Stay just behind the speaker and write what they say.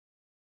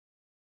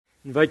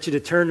I invite you to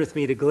turn with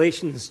me to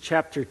Galatians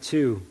chapter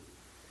 2.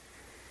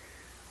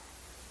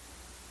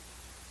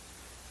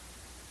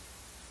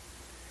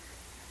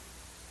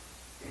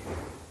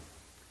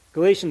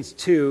 Galatians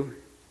 2.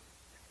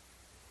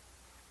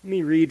 Let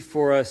me read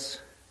for us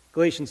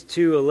Galatians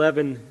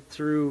 2:11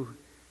 through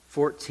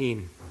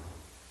 14.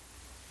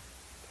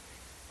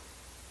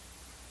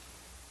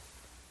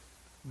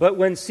 But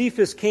when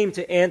Cephas came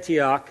to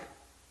Antioch,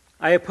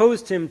 I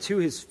opposed him to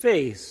his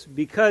face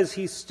because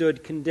he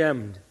stood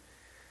condemned.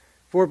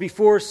 For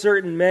before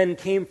certain men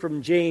came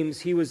from James,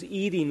 he was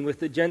eating with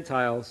the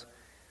Gentiles.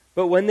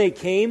 But when they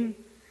came,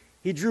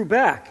 he drew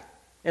back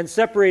and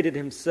separated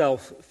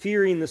himself,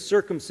 fearing the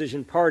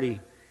circumcision party.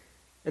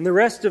 And the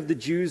rest of the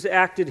Jews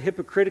acted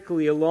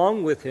hypocritically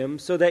along with him,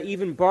 so that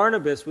even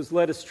Barnabas was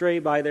led astray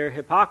by their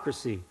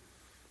hypocrisy.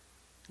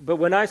 But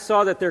when I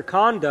saw that their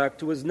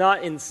conduct was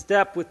not in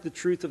step with the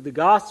truth of the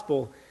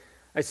gospel,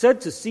 I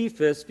said to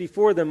Cephas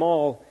before them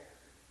all,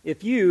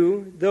 "If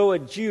you, though a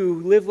Jew,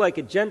 live like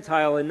a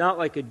Gentile and not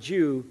like a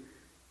Jew,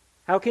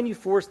 how can you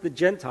force the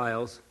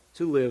Gentiles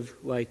to live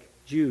like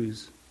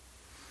Jews?"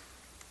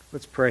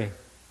 Let's pray.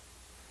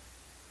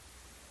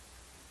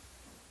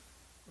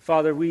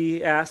 Father,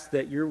 we ask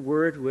that your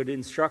word would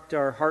instruct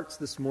our hearts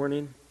this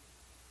morning,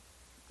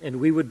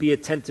 and we would be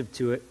attentive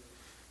to it.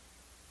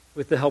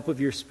 With the help of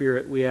your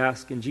Spirit, we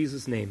ask in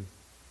Jesus' name.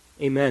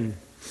 Amen.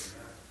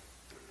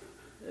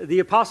 The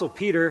Apostle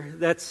Peter,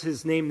 that's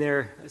his name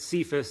there,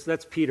 Cephas,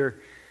 that's Peter.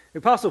 The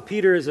Apostle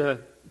Peter is a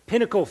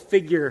pinnacle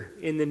figure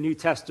in the New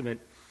Testament.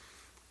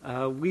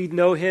 We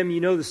know him, you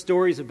know the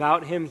stories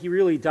about him. He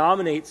really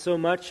dominates so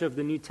much of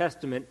the New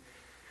Testament.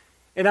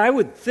 And I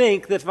would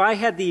think that if I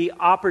had the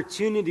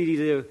opportunity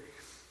to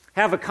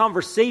have a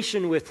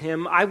conversation with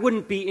him, I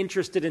wouldn't be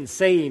interested in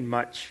saying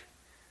much.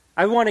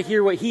 I want to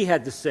hear what he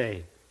had to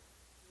say.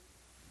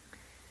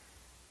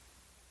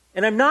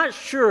 And I'm not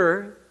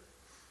sure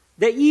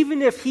that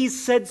even if he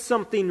said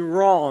something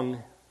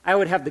wrong, I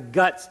would have the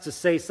guts to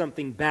say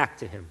something back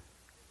to him.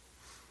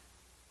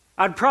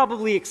 I'd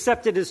probably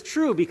accept it as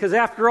true because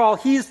after all,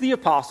 he's the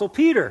Apostle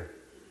Peter.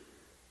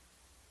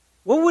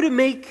 What would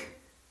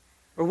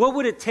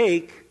it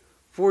take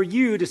for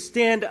you to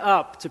stand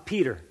up to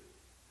Peter?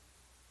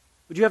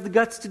 Would you have the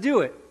guts to do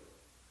it?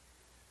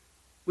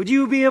 Would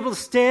you be able to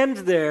stand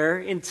there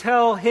and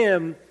tell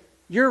him,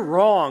 "You're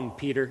wrong,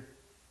 Peter"?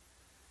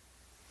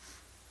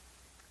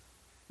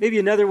 Maybe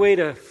another way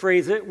to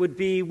phrase it would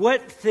be,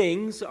 what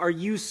things are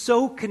you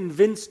so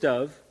convinced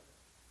of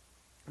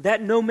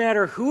that no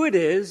matter who it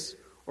is,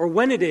 or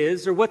when it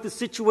is, or what the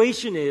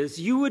situation is,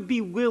 you would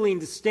be willing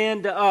to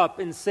stand up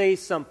and say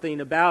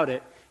something about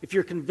it if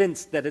you're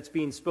convinced that it's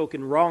being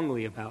spoken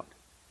wrongly about?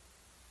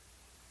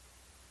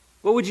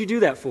 What would you do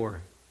that for?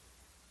 It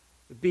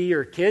would be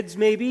your kids,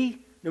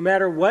 maybe? No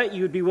matter what,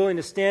 you would be willing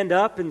to stand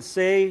up and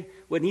say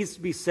what needs to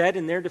be said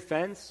in their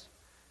defense?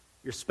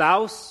 Your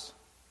spouse?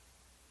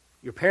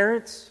 Your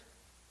parents?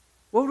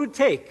 What would it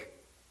take?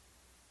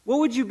 What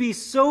would you be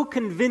so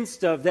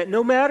convinced of that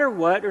no matter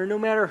what or no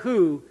matter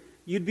who,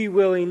 you'd be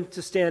willing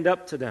to stand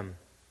up to them?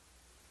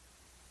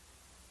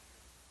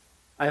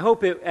 I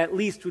hope it at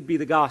least would be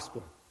the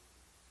gospel.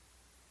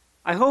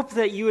 I hope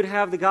that you would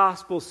have the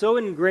gospel so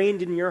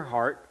ingrained in your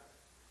heart,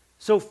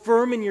 so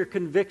firm in your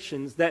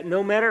convictions, that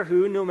no matter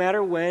who, no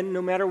matter when,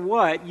 no matter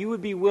what, you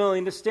would be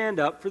willing to stand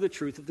up for the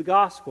truth of the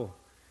gospel.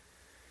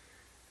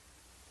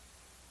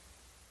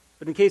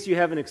 But in case you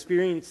haven't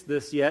experienced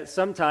this yet,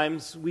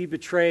 sometimes we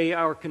betray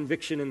our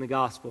conviction in the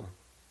gospel.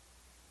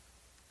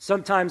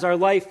 Sometimes our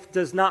life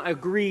does not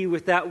agree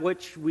with that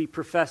which we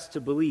profess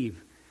to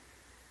believe.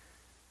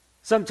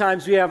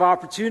 Sometimes we have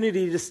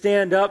opportunity to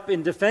stand up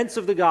in defense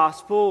of the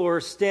gospel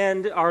or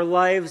stand our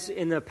lives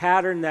in a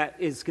pattern that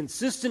is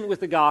consistent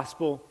with the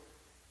gospel,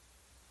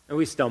 and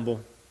we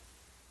stumble.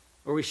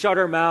 Or we shut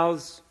our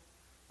mouths,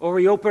 or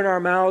we open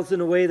our mouths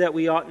in a way that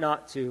we ought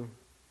not to.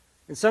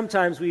 And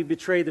sometimes we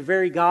betray the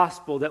very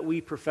gospel that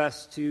we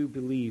profess to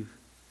believe.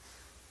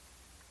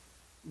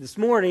 This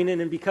morning,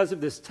 and because of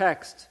this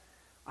text,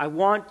 I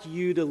want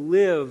you to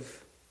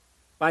live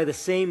by the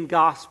same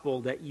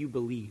gospel that you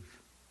believe.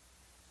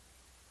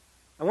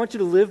 I want you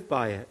to live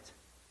by it.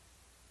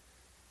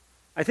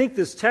 I think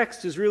this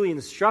text is really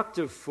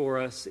instructive for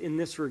us in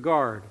this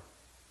regard.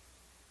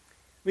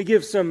 We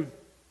give some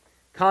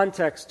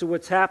context to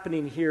what's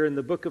happening here in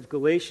the book of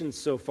Galatians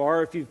so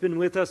far. If you've been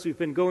with us, we've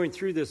been going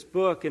through this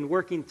book and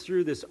working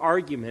through this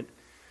argument.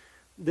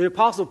 The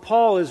Apostle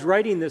Paul is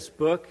writing this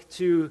book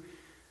to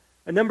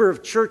a number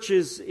of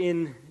churches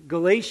in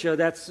Galatia,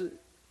 that's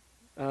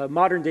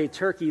modern-day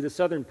Turkey, the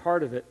southern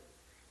part of it.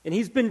 And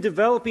he's been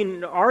developing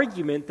an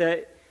argument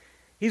that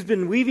he's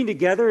been weaving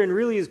together and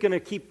really is going to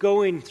keep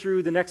going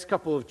through the next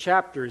couple of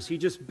chapters. He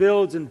just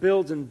builds and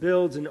builds and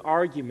builds an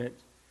argument.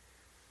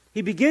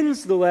 He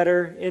begins the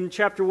letter in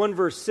chapter 1,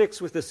 verse 6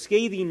 with a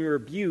scathing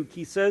rebuke.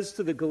 He says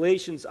to the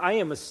Galatians, "I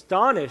am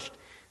astonished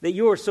that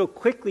you are so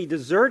quickly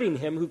deserting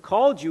him who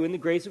called you in the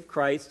grace of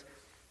Christ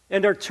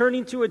and are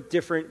turning to a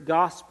different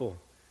gospel."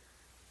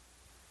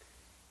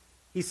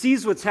 He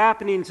sees what's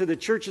happening to the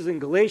churches in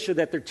Galatia,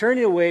 that they're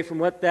turning away from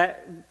what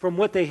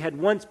they had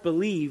once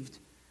believed,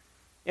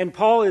 and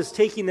Paul is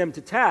taking them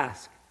to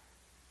task.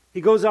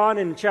 He goes on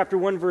in chapter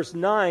 1, verse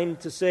 9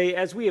 to say,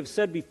 "As we have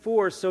said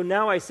before, so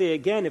now I say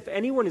again, if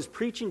anyone is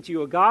preaching to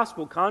you a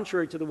gospel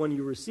contrary to the one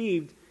you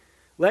received,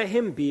 let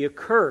him be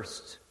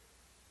accursed."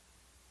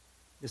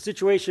 The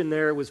situation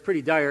there was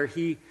pretty dire.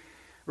 He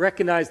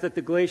recognized that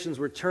the Galatians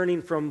were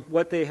turning from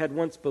what they had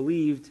once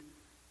believed.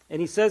 And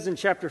he says in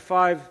chapter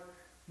 5,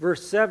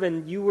 verse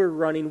 7, "You were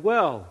running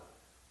well.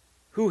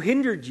 Who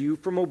hindered you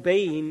from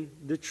obeying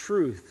the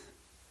truth?"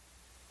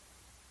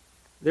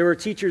 There were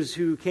teachers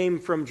who came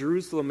from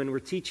Jerusalem and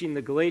were teaching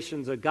the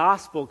Galatians a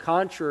gospel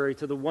contrary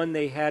to the one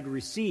they had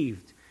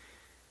received.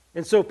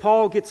 And so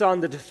Paul gets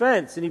on the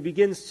defense and he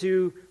begins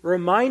to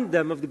remind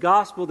them of the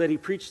gospel that he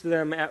preached to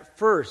them at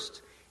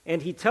first.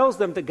 And he tells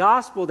them the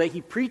gospel that he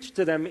preached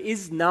to them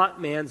is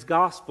not man's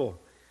gospel.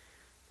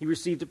 He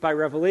received it by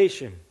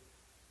revelation.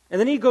 And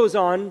then he goes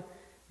on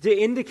to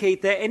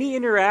indicate that any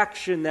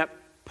interaction that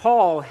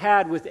Paul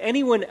had with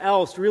anyone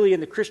else really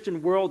in the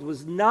Christian world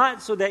was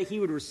not so that he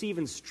would receive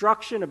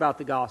instruction about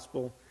the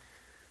gospel,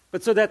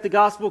 but so that the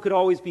gospel could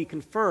always be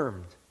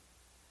confirmed.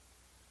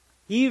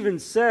 He even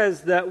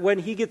says that when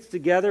he gets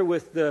together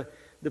with the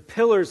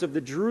pillars of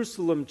the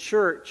Jerusalem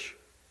church,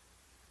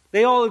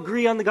 they all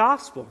agree on the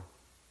gospel.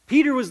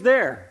 Peter was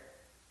there.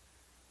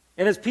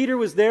 And as Peter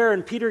was there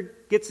and Peter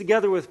gets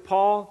together with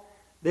Paul,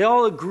 they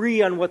all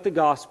agree on what the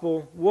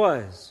gospel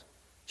was.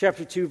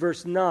 Chapter 2,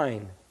 verse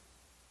 9.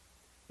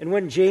 "And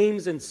when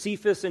James and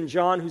Cephas and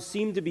John, who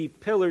seemed to be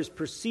pillars,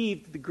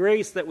 perceived the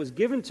grace that was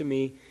given to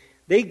me,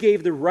 they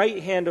gave the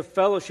right hand of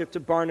fellowship to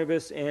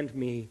Barnabas and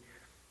me,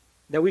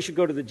 that we should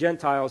go to the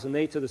Gentiles and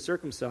they to the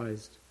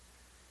circumcised.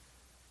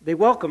 They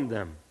welcomed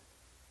them."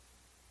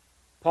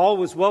 Paul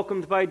was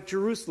welcomed by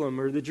Jerusalem,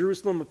 or the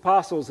Jerusalem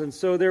apostles, and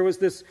so there was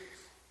this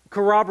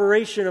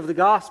corroboration of the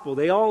gospel.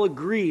 They all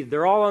agreed.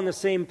 They're all on the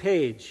same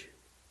page.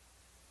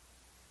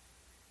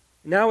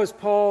 Now as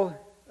Paul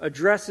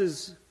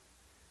addresses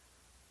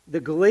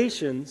the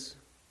Galatians,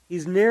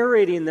 he's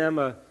narrating them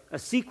a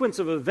sequence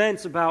of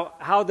events about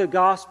how the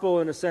gospel,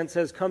 in a sense,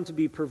 has come to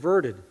be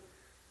perverted.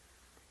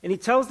 And he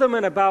tells them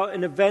about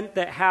an event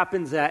that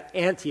happens at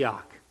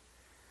Antioch.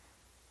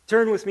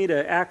 Turn with me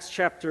to Acts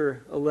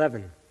chapter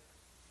 11.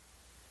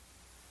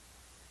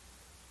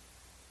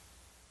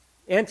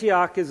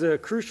 Antioch is a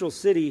crucial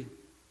city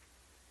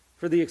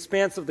for the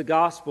expanse of the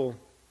gospel.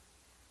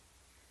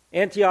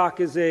 Antioch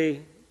is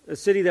a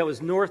city that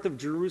was north of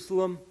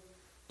Jerusalem,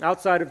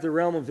 outside of the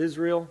realm of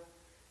Israel.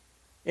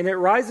 And it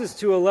rises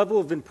to a level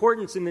of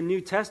importance in the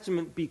New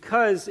Testament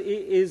because it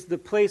is the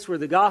place where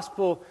the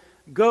gospel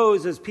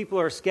goes as people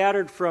are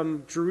scattered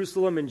from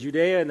Jerusalem and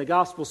Judea, and the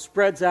gospel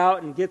spreads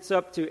out and gets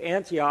up to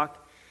Antioch.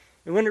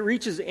 And when it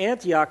reaches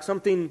Antioch,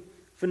 something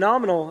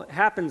phenomenal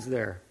happens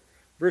there.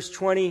 Verse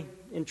 20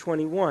 and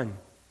 21.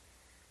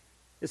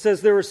 It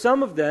says, "There were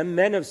some of them,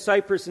 men of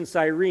Cyprus and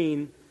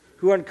Cyrene,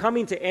 who on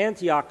coming to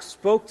Antioch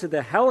spoke to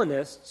the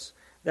Hellenists,"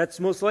 that's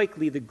most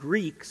likely the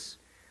Greeks,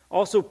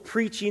 "also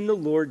preaching the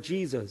Lord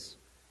Jesus.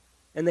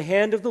 And the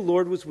hand of the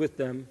Lord was with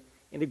them,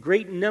 and a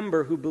great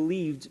number who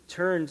believed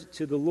turned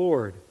to the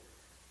Lord."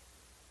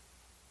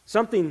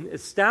 Something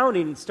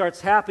astounding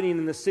starts happening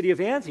in the city of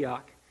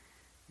Antioch.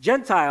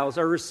 Gentiles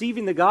are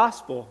receiving the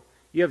gospel.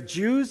 You have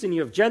Jews and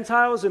you have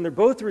Gentiles, and they're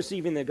both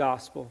receiving the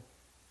gospel.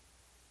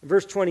 In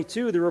verse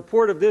 22, "The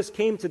report of this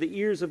came to the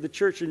ears of the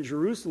church in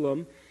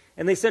Jerusalem,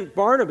 and they sent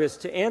Barnabas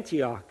to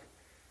Antioch.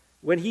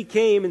 When he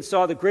came and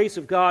saw the grace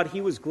of God,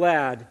 he was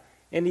glad,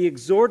 and he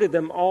exhorted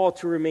them all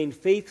to remain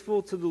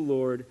faithful to the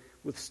Lord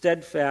with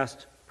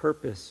steadfast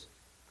purpose.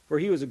 For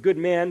he was a good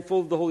man,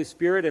 full of the Holy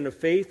Spirit and of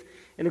faith,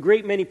 and a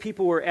great many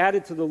people were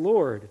added to the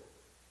Lord.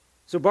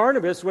 So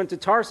Barnabas went to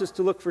Tarsus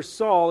to look for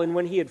Saul, and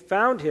when he had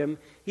found him,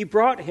 he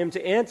brought him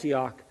to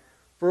Antioch.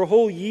 For a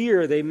whole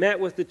year they met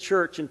with the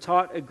church and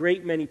taught a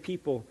great many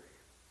people.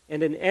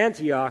 And in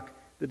Antioch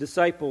the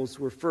disciples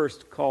were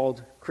first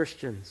called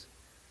Christians."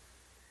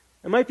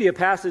 It might be a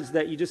passage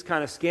that you just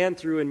kind of scan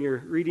through in your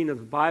reading of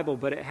the Bible,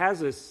 but it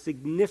has a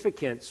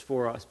significance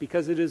for us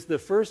because it is the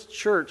first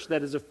church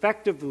that is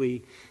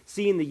effectively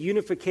seeing the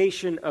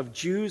unification of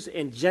Jews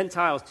and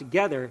Gentiles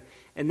together,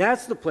 and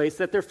that's the place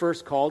that they're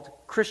first called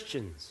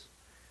Christians.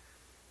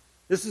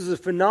 This is a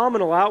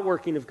phenomenal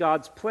outworking of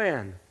God's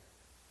plan.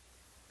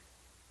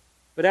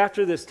 But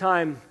after this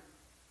time,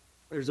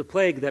 there's a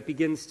plague that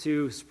begins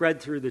to spread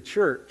through the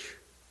church.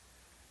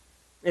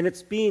 And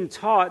it's being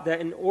taught that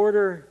in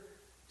order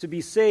to be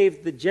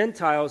saved, the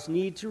Gentiles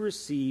need to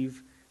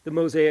receive the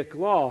Mosaic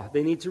law.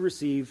 They need to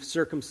receive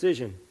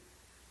circumcision.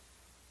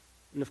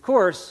 And of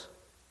course,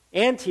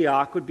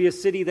 Antioch would be a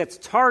city that's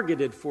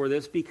targeted for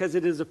this because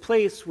it is a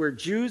place where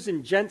Jews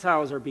and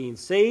Gentiles are being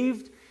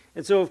saved.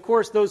 And so, of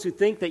course, those who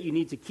think that you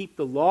need to keep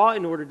the law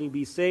in order to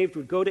be saved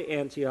would go to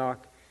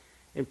Antioch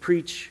and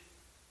preach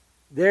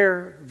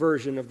their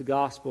version of the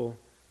gospel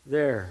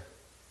there.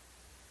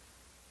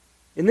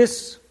 And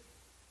this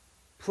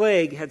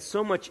plague had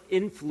so much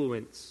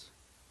influence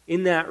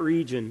in that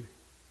region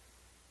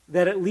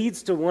that it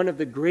leads to one of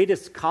the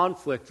greatest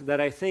conflicts that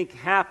I think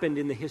happened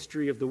in the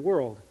history of the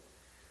world.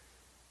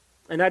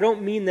 And I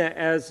don't mean that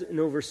as an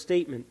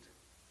overstatement.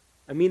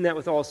 I mean that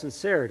with all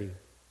sincerity.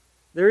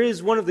 There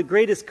is one of the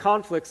greatest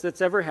conflicts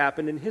that's ever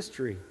happened in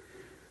history.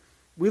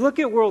 We look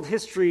at world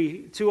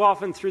history too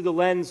often through the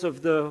lens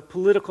of the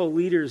political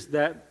leaders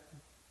that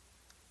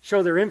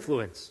show their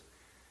influence.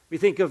 We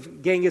think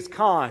of Genghis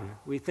Khan.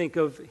 We think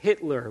of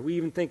Hitler. We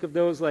even think of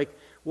those like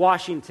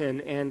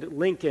Washington and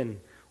Lincoln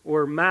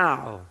or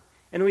Mao.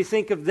 And we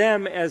think of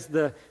them as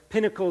the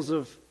pinnacles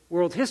of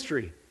world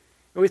history.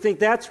 And we think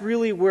that's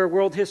really where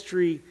world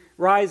history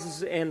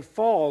rises and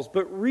falls.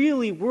 But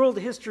really, world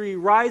history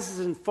rises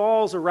and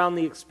falls around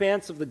the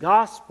expanse of the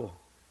gospel.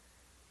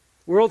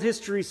 World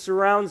history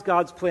surrounds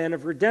God's plan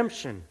of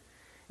redemption.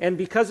 And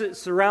because it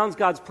surrounds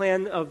God's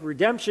plan of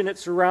redemption, it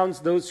surrounds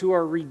those who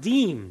are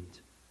redeemed.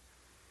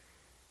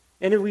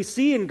 And we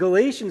see in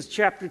Galatians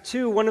chapter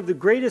 2 one of the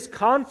greatest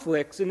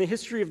conflicts in the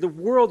history of the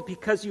world,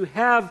 because you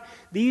have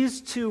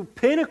these two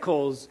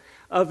pinnacles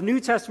of New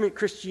Testament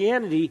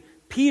Christianity,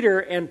 Peter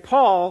and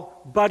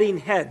Paul, butting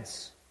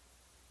heads.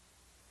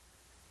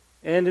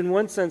 And in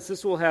one sense,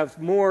 this will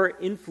have more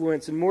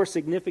influence and more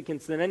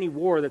significance than any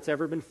war that's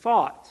ever been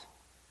fought.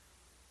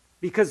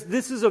 Because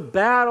this is a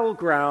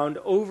battleground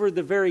over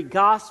the very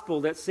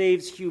gospel that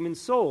saves human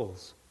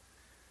souls.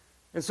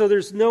 And so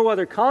there's no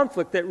other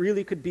conflict that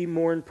really could be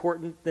more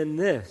important than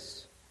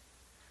this.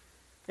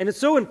 And it's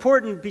so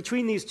important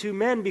between these two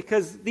men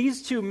because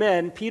these two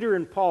men, Peter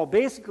and Paul,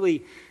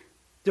 basically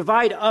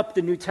divide up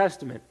the New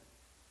Testament.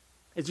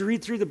 As you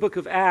read through the book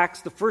of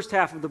Acts, the first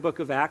half of the book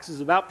of Acts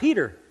is about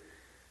Peter.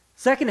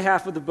 Second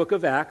half of the book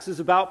of Acts is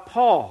about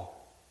Paul.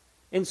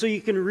 And so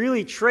you can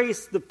really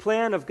trace the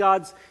plan of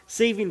God's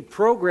saving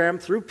program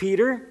through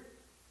Peter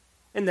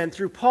and then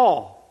through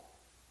Paul.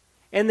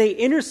 And they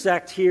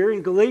intersect here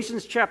in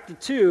Galatians chapter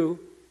 2,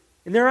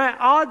 and they're at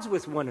odds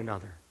with one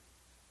another.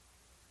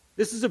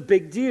 This is a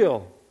big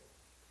deal.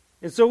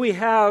 And so we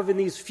have in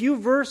these few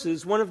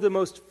verses one of the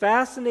most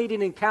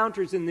fascinating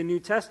encounters in the New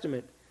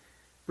Testament,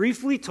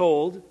 briefly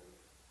told,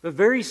 but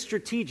very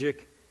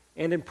strategic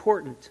and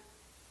important.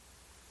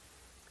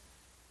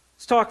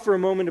 Let's talk for a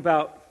moment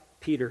about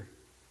Peter.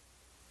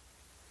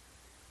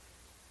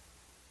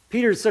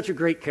 Peter is such a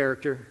great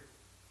character.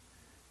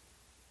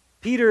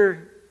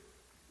 Peter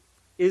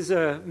is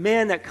a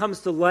man that comes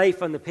to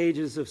life on the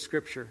pages of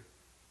Scripture.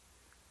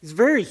 He's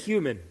very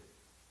human.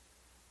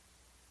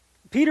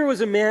 Peter was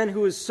a man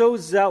who was so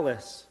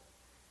zealous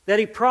that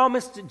he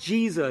promised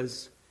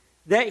Jesus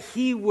that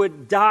he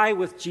would die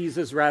with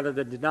Jesus rather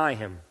than deny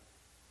him.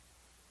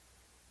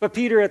 But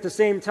Peter at the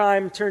same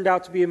time turned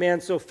out to be a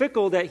man so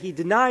fickle that he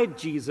denied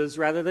Jesus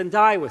rather than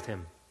die with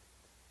him.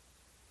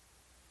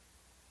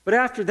 But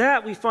after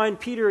that, we find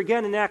Peter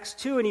again in Acts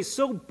 2, and he's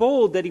so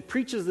bold that he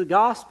preaches the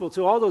gospel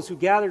to all those who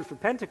gathered for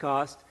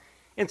Pentecost,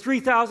 and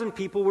 3,000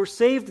 people were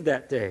saved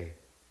that day.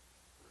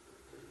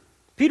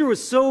 Peter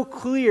was so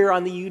clear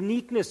on the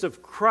uniqueness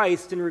of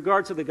Christ in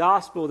regard to the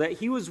gospel that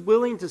he was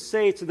willing to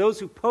say to those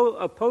who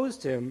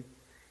opposed him,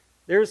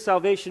 "There is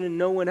salvation in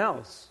no one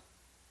else,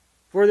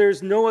 for there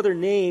is no other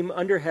name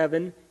under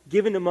heaven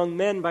given among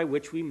men by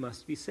which we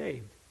must be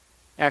saved."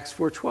 Acts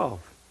 4:12.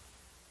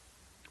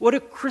 What a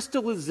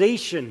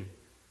crystallization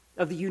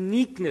of the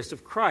uniqueness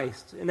of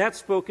Christ, and that's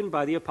spoken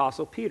by the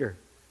Apostle Peter.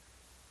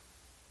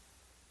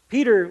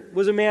 Peter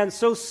was a man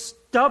so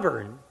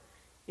stubborn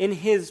in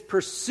his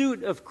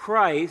pursuit of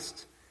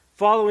Christ,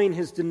 following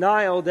his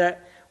denial,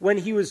 that when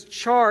he was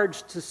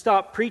charged to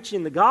stop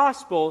preaching the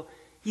gospel,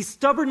 he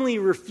stubbornly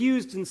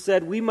refused and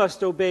said, "We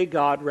must obey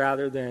God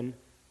rather than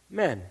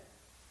men."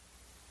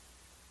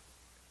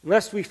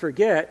 Lest we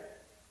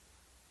forget,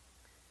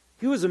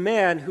 he was a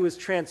man who was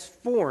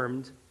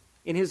transformed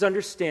in his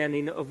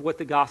understanding of what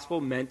the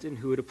gospel meant and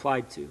who it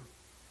applied to.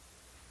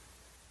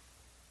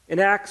 In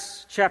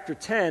Acts chapter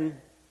 10,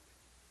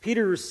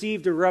 Peter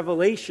received a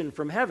revelation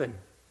from heaven.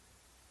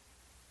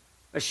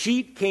 A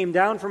sheet came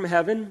down from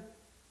heaven,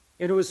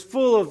 and it was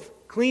full of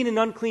clean and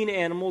unclean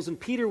animals, and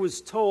Peter was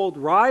told,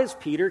 "Rise,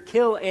 Peter,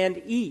 kill and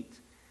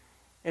eat."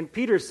 And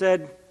Peter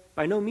said,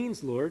 "By no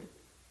means, Lord."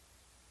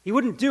 He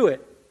wouldn't do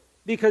it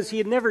because he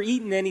had never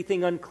eaten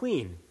anything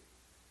unclean.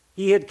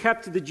 He had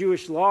kept to the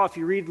Jewish law. If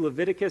you read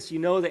Leviticus, you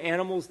know the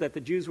animals that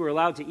the Jews were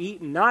allowed to eat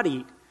and not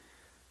eat.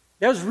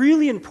 That was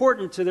really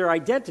important to their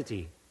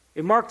identity.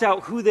 It marked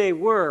out who they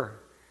were,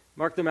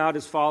 marked them out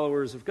as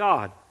followers of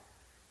God.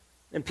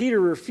 And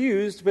Peter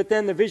refused, but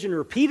then the vision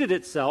repeated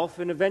itself,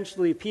 and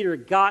eventually Peter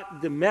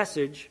got the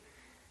message,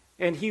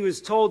 and he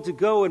was told to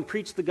go and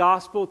preach the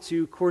gospel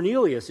to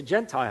Cornelius, a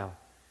Gentile.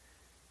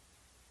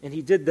 And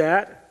he did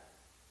that,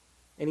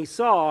 and he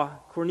saw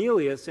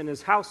Cornelius and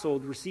his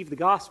household receive the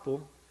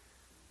gospel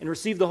and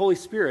receive the Holy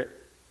Spirit.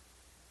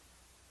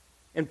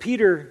 And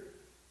Peter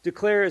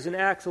declares in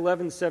Acts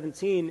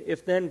 11:17,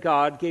 "If then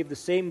God gave the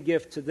same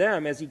gift to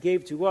them as he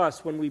gave to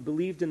us when we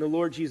believed in the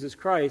Lord Jesus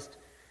Christ,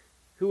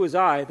 who was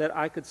I that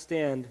I could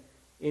stand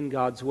in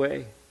God's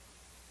way?"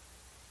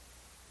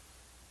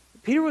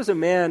 Peter was a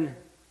man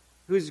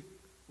who was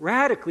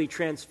radically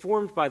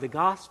transformed by the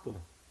gospel.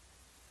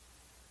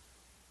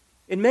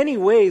 In many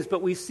ways,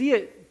 but we see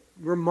it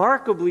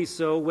remarkably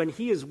so when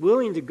he is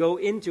willing to go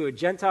into a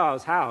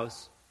Gentile's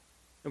house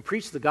and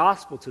preach the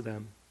gospel to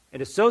them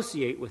and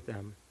associate with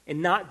them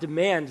and not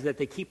demand that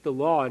they keep the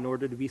law in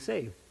order to be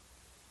saved.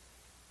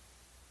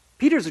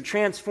 Peter's a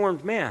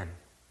transformed man.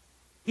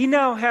 He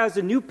now has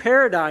a new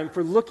paradigm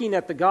for looking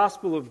at the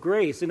gospel of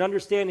grace and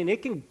understanding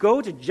it can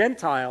go to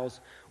Gentiles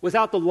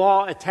without the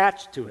law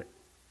attached to it.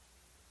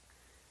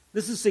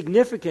 This is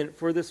significant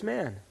for this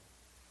man.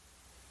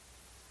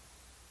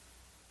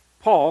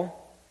 Paul,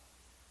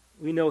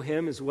 we know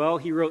him as well.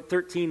 He wrote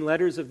 13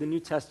 letters of the New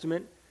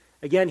Testament.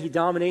 Again, he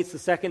dominates the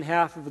second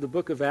half of the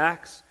book of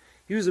Acts.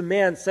 He was a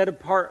man set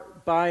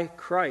apart by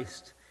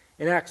Christ.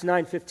 In Acts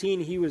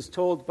 9:15, he was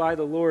told by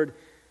the Lord,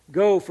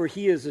 "Go, for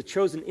he is a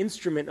chosen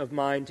instrument of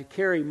mine to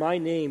carry my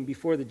name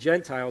before the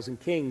Gentiles and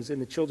kings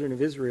and the children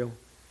of Israel."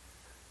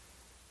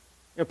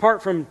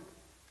 Apart from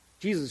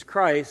Jesus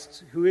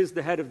Christ, who is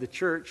the head of the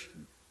church,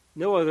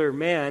 no other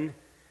man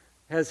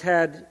has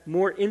had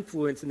more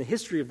influence in the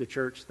history of the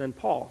church than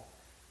Paul.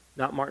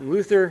 Not Martin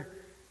Luther,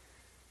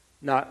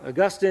 not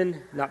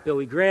Augustine, not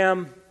Billy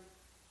Graham.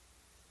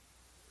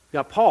 We've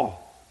got Paul.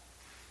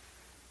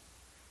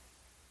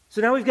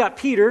 So now we've got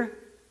Peter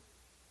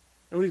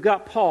and we've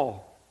got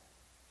Paul.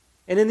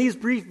 And in these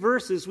brief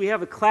verses, we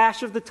have a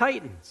clash of the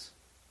titans.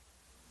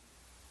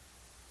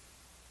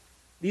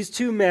 These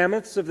two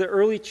mammoths of the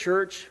early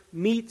church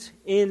meet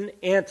in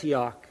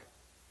Antioch.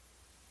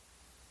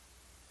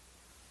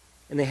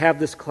 And they have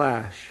this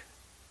clash.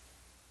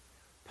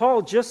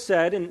 Paul just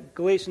said in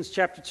Galatians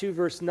chapter 2,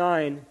 verse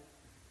 9,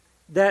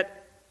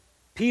 that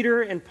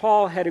Peter and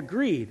Paul had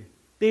agreed.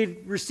 They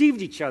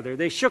received each other.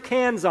 They shook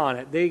hands on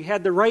it. They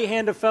had the right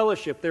hand of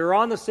fellowship. They were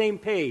on the same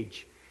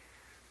page.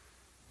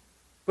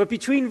 But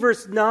between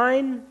verse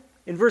 9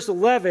 and verse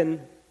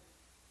 11,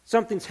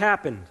 something's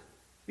happened.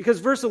 Because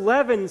verse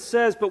 11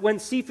 says, "But when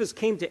Cephas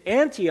came to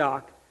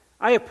Antioch,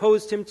 I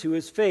opposed him to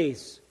his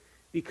face,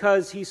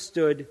 because he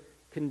stood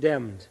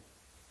condemned."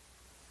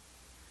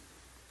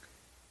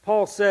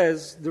 Paul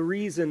says the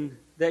reason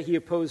that he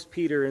opposed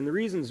Peter, and the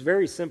reason is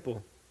very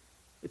simple.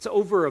 It's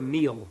over a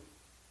meal.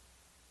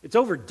 It's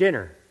over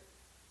dinner.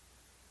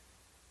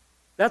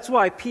 That's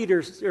why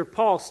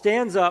Paul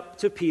stands up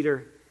to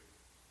Peter,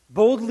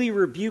 boldly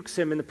rebukes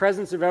him in the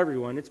presence of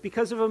everyone. It's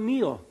because of a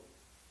meal.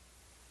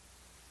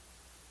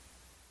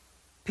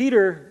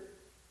 Peter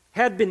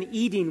had been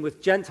eating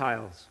with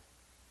Gentiles.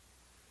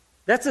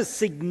 That's a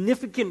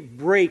significant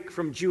break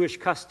from Jewish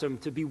custom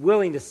to be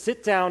willing to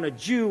sit down, a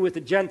Jew with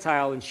a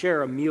Gentile, and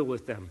share a meal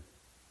with them.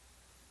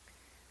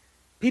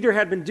 Peter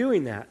had been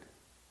doing that.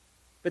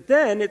 But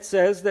then it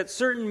says that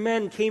certain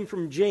men came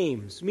from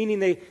James, meaning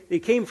they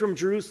came from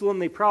Jerusalem.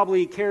 They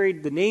probably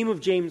carried the name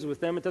of James with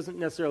them. It doesn't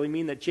necessarily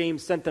mean that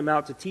James sent them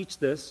out to teach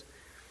this.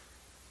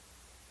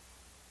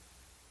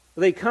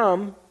 But they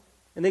come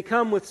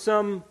with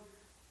some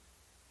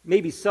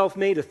maybe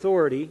self-made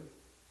authority.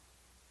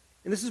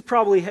 And this is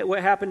probably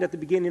what happened at the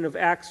beginning of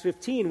Acts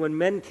 15, when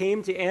men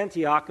came to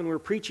Antioch and were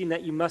preaching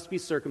that you must be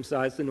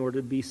circumcised in order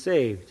to be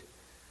saved.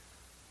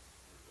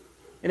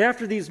 And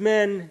after these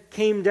men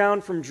came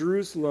down from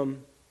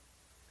Jerusalem,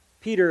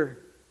 Peter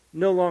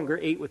no longer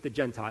ate with the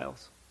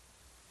Gentiles.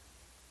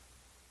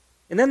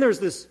 And then there's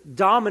this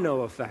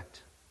domino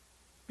effect,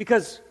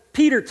 because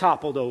Peter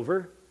toppled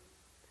over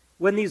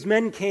when these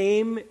men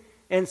came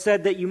and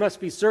said that you must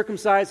be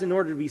circumcised in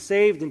order to be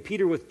saved, and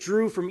Peter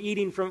withdrew from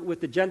eating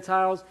with the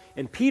Gentiles,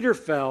 and Peter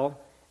fell.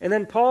 And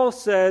then Paul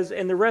says,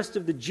 and the rest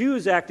of the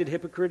Jews acted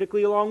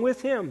hypocritically along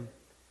with him,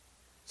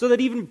 so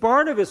that even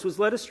Barnabas was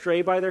led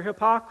astray by their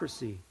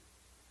hypocrisy.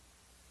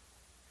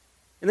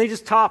 And they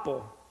just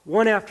topple,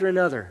 one after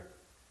another.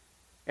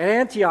 At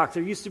Antioch,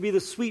 there used to be the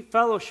sweet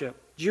fellowship,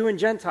 Jew and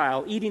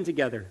Gentile, eating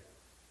together.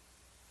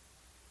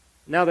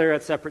 Now they're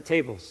at separate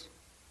tables.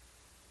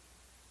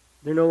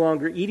 They're no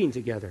longer eating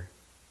together.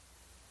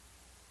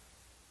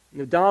 And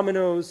the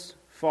dominoes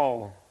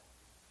fall.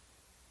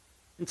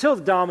 Until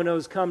the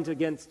dominoes come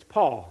against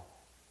Paul.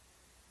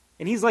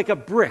 And he's like a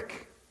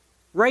brick,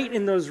 right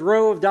in those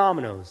row of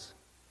dominoes.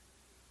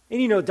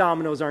 And you know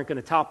dominoes aren't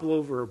going to topple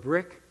over a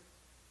brick.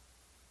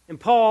 And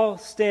Paul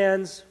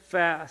stands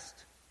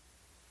fast.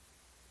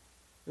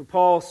 And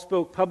Paul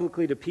spoke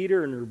publicly to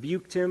Peter and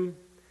rebuked him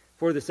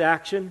for this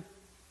action.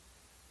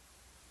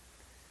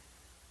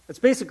 That's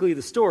basically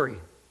the story.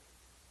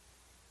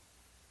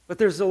 But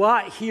there's a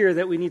lot here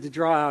that we need to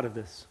draw out of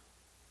this.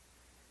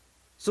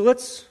 So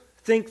let's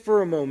think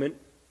for a moment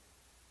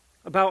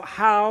about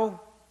how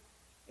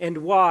and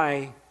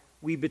why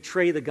we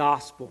betray the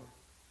gospel.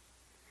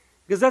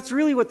 Because that's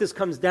really what this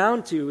comes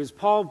down to, is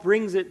Paul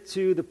brings it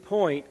to the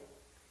point.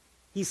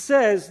 He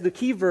says, the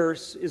key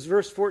verse is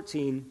verse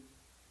 14,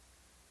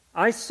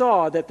 "I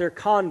saw that their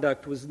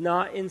conduct was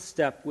not in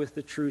step with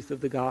the truth of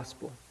the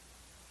gospel."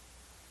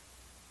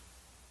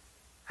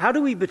 How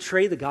do we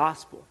betray the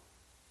gospel?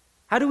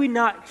 How do we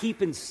not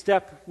keep in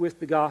step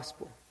with the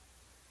gospel?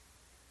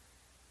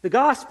 The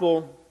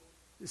gospel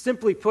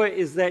simply put,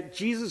 is that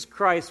Jesus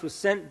Christ was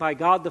sent by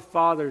God the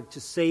Father to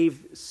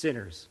save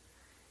sinners.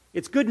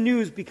 It's good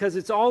news because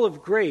it's all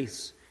of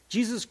grace.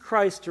 Jesus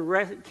Christ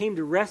came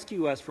to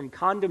rescue us from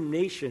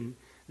condemnation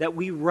that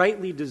we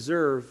rightly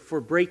deserve for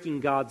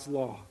breaking God's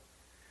law.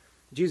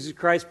 Jesus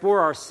Christ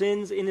bore our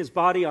sins in his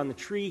body on the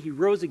tree. He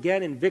rose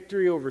again in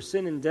victory over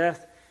sin and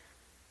death.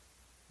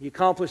 He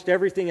accomplished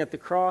everything at the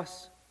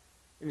cross.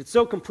 And it's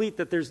so complete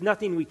that there's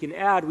nothing we can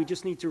add. We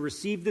just need to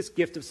receive this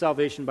gift of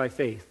salvation by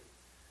faith.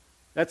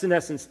 That's in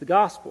essence the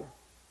gospel.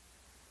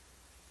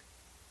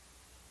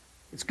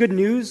 It's good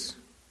news.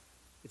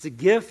 It's a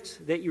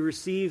gift that you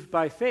receive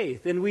by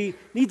faith. And we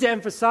need to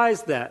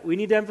emphasize that. We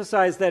need to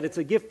emphasize that it's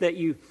a gift that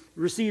you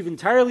receive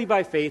entirely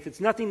by faith. It's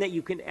nothing that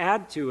you can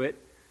add to it.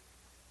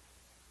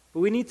 But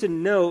we need to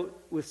note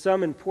with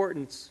some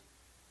importance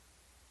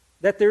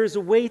that there is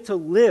a way to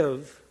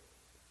live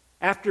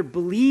after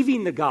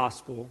believing the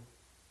gospel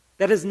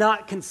that is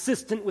not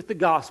consistent with the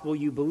gospel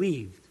you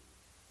believed.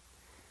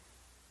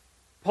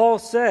 Paul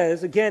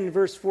says, again in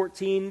verse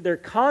 14, their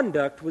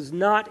conduct was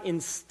not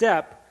in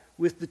step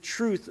with the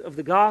truth of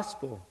the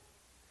gospel.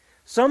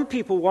 Some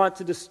people want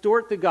to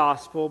distort the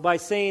gospel by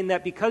saying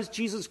that because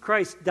Jesus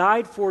Christ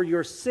died for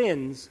your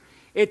sins,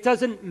 it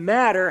doesn't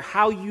matter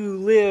how you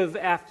live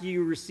after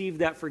you receive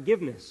that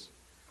forgiveness.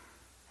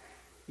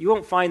 You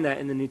won't find that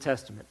in the New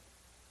Testament.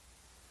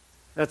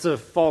 That's a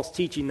false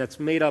teaching that's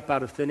made up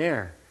out of thin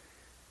air.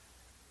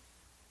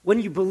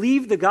 When you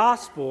believe the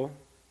gospel,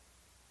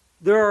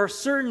 there are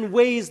certain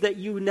ways that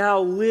you now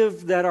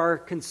live that are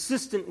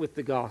consistent with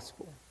the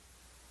gospel.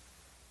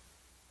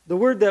 The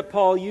word that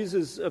Paul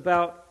uses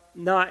about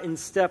not in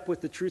step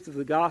with the truth of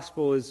the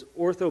gospel is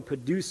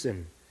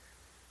orthopadusin.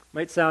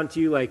 Might sound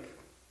to you like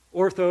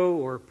ortho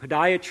or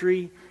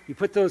podiatry. You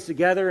put those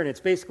together and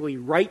it's basically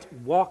right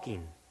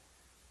walking.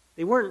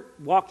 They weren't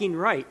walking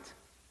right.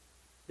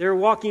 They were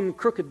walking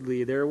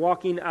crookedly. They were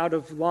walking out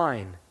of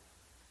line.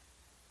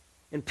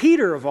 And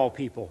Peter, of all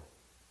people,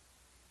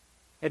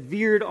 had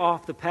veered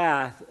off the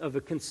path of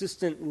a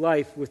consistent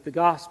life with the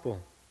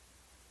gospel.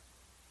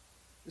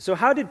 So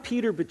how did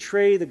Peter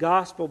betray the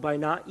gospel by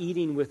not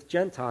eating with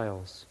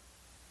Gentiles?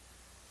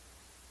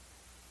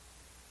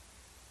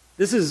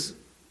 This is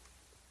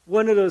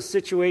one of those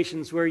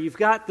situations where you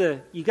got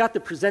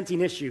the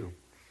presenting issue.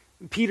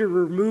 Peter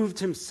removed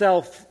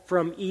himself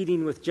from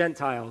eating with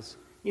Gentiles.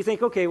 You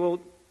think, okay, well,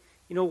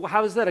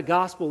 how is that a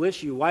gospel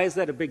issue? Why is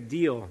that a big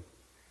deal?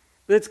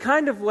 But it's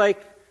kind of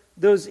like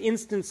those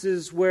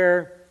instances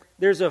where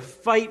there's a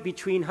fight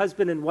between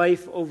husband and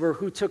wife over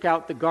who took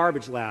out the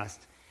garbage last.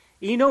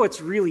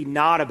 It's really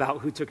not about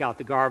who took out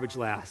the garbage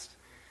last.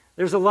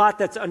 There's a lot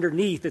that's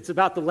underneath. It's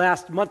about the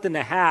last month and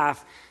a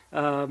half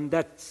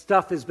that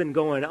stuff has been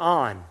going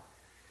on.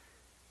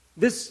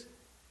 This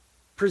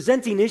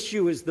presenting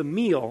issue is the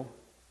meal,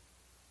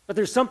 but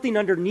there's something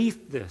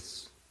underneath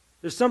this.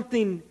 There's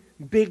something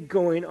big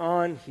going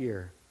on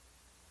here.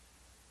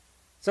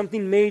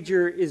 Something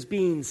major is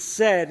being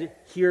said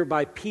here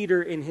by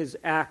Peter in his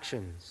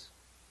actions.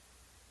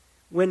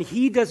 When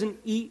he doesn't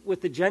eat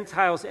with the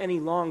Gentiles any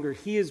longer,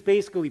 he is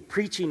basically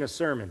preaching a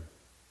sermon.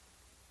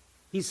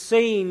 He's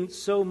saying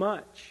so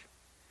much.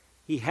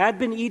 He had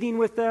been eating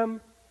with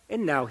them,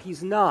 and now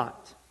he's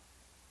not.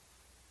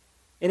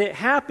 And it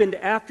happened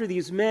after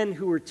these men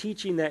who were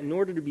teaching that in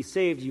order to be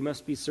saved, you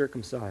must be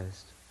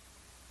circumcised.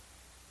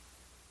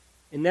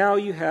 And now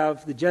you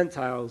have the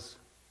Gentiles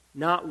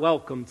not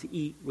welcome to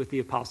eat with the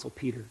Apostle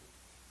Peter.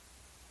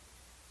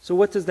 So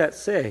what does that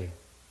say?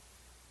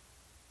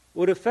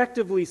 Well, it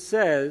effectively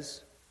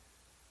says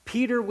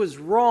Peter was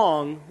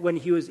wrong when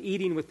he was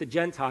eating with the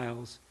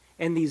Gentiles,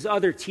 and these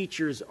other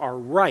teachers are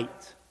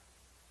right.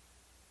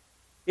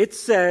 It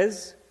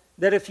says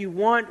that if you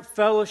want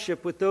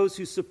fellowship with those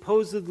who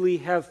supposedly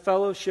have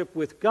fellowship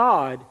with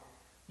God,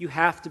 you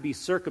have to be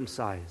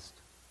circumcised.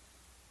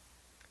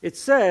 It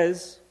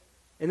says,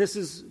 and this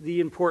is the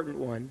important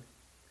one,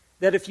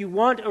 that if you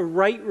want a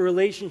right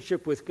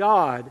relationship with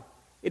God,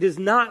 it is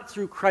not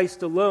through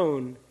Christ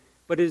alone,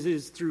 but it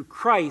is through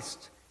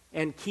Christ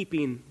and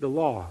keeping the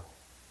law.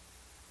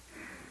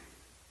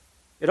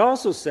 It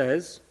also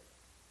says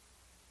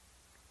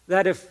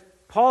that if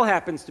Paul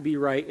happens to be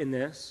right in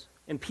this,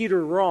 and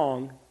Peter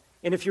wrong,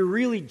 and if you're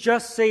really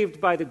just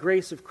saved by the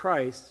grace of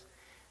Christ,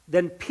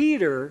 then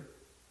Peter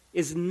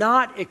is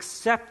not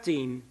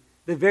accepting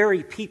the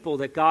very people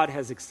that God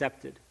has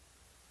accepted.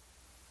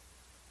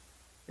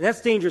 And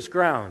that's dangerous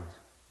ground.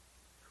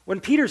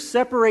 When Peter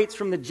separates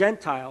from the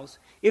Gentiles,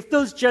 if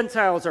those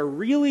Gentiles are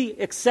really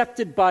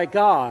accepted by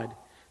God,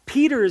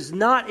 Peter is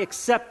not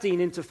accepting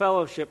into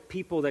fellowship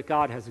people that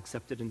God has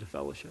accepted into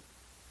fellowship.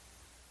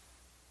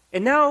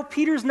 And now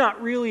Peter's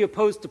not really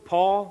opposed to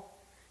Paul.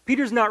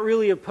 Peter's not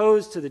really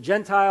opposed to the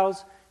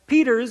Gentiles.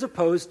 Peter is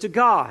opposed to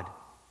God.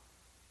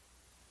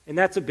 And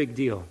that's a big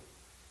deal.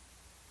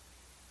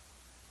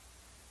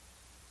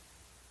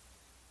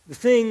 The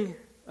thing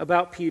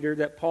about Peter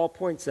that Paul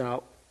points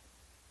out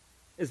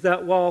is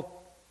that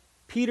while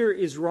Peter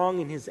is wrong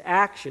in his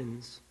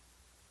actions,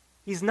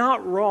 he's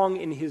not wrong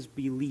in his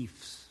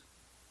beliefs.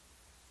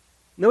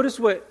 Notice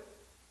what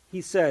he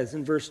says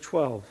in verse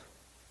 12.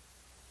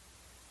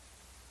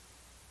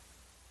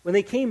 When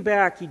they came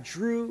back, he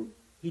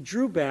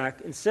drew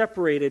back and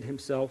separated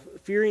himself,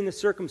 fearing the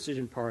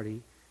circumcision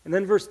party. And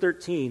then verse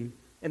 13,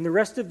 and the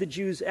rest of the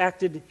Jews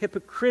acted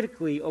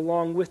hypocritically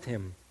along with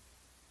him,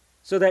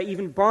 so that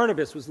even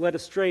Barnabas was led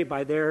astray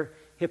by their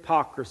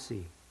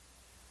hypocrisy.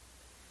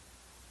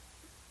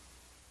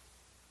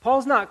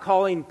 Paul's not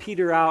calling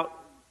Peter out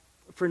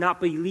for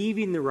not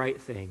believing the right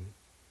thing.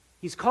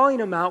 He's calling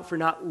him out for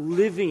not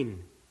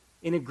living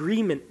in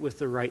agreement with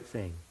the right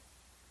thing.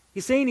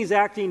 He's saying he's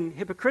acting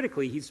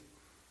hypocritically.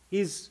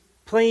 He's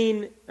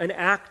playing an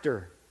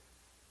actor.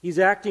 He's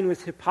acting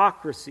with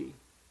hypocrisy.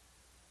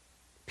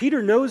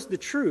 Peter knows the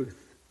truth.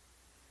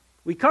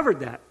 We covered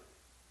that.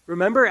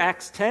 Remember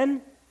Acts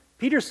 10?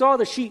 Peter saw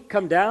the sheep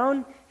come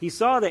down. He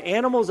saw the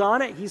animals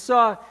on it. He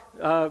saw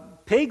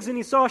pigs and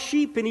he saw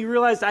sheep, and he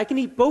realized, I can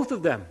eat both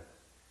of them.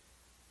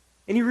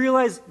 And he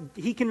realized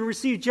he can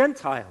receive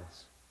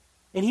Gentiles.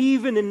 And he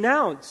even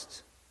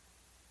announced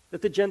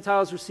that the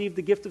Gentiles received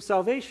the gift of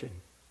salvation.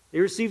 They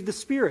received the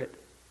Spirit.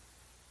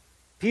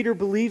 Peter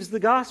believes the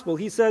gospel.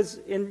 He says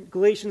in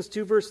Galatians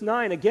 2 verse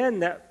 9, again,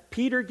 that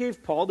Peter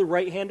gave Paul the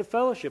right hand of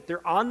fellowship.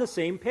 They're on the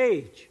same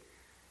page.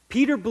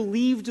 Peter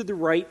believed the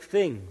right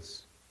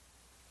things.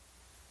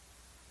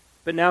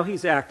 But now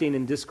he's acting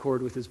in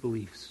discord with his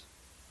beliefs.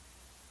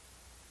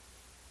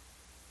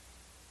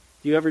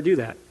 Do you ever do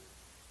that?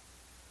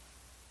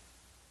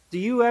 Do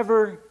you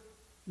ever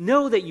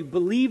know that you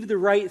believe the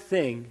right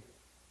thing,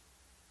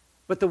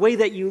 but the way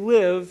that you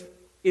live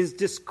is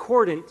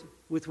discordant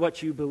with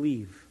what you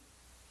believe?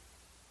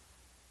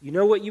 You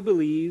know what you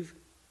believe.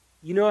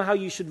 You know how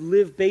you should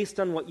live based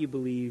on what you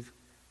believe,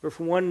 but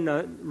for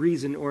one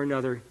reason or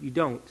another, you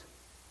don't.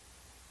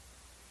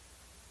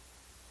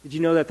 Did you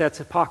know that that's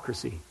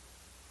hypocrisy?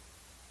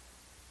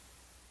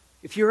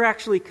 If you're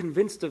actually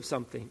convinced of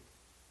something,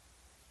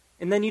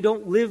 and then you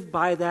don't live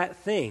by that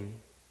thing,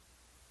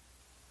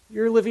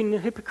 you're living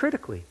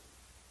hypocritically.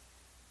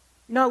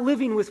 You're not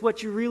living with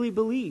what you really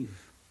believe.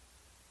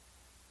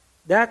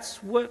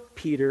 That's what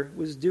Peter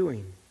was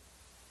doing.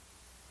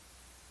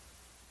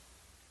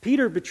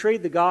 Peter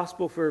betrayed the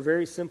gospel for a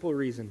very simple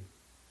reason.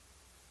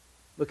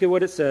 Look at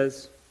what it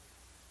says.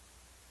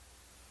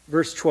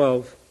 Verse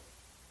 12.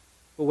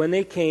 But when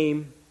they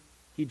came,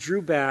 he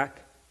drew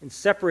back and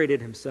separated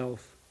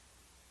himself,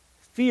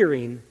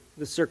 fearing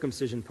the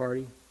circumcision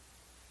party.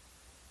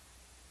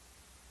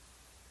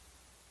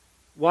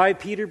 Why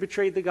Peter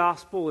betrayed the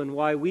gospel and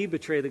why we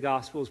betray the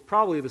gospel is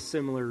probably the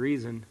similar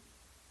reason.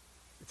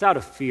 It's out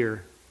of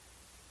fear.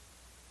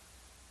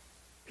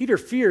 Peter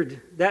feared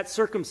that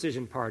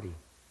circumcision party.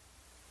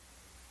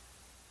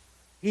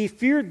 He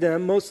feared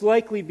them most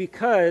likely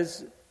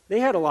because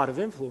they had a lot of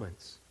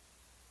influence.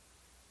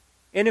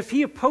 And if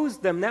he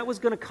opposed them, that was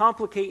going to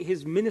complicate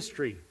his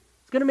ministry.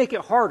 It's going to make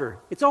it harder.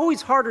 It's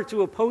always harder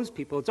to oppose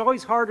people. It's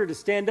always harder to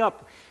stand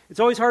up. It's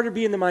always harder to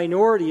be in the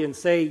minority and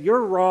say,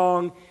 you're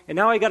wrong, and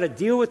now I got to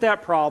deal with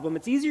that problem.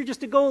 It's easier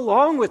just to go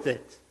along with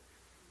it.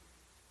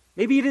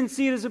 Maybe you didn't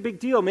see it as a big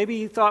deal. Maybe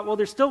you thought, well,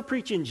 they're still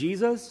preaching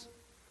Jesus.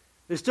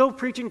 They're still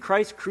preaching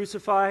Christ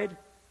crucified.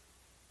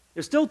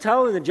 They're still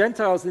telling the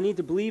Gentiles they need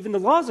to believe, and the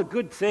law is a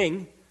good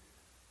thing.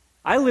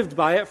 I lived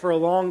by it for a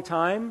long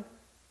time.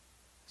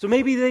 So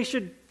maybe they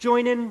should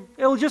join in.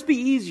 It'll just be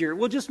easier.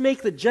 We'll just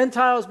make the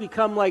Gentiles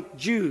become like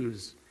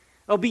Jews.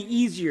 It'll be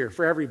easier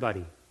for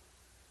everybody.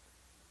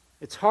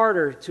 It's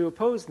harder to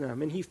oppose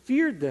them, and he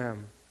feared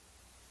them.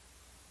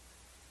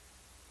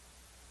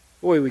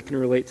 Boy, we can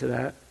relate to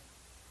that.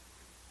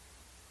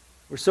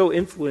 We're so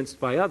influenced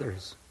by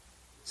others,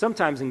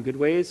 sometimes in good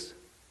ways,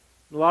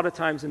 a lot of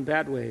times in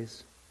bad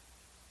ways.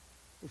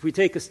 If we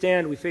take a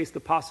stand, we face the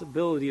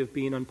possibility of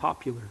being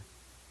unpopular.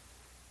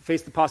 We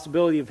face the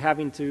possibility of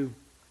having to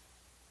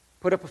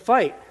put up a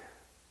fight,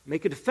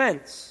 make a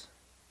defense,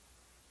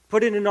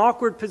 put in an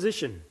awkward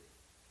position,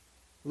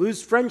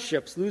 lose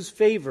friendships, lose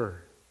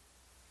favor.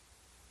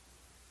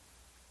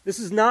 This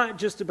is not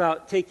just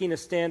about taking a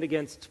stand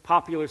against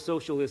popular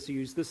social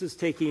issues. This is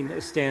taking a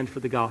stand for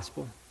the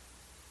gospel.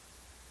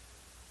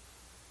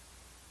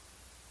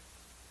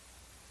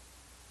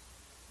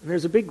 And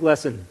there's a big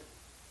lesson.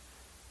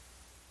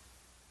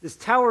 This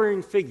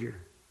towering figure,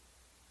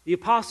 the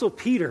Apostle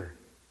Peter,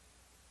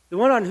 the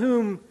one on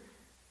whom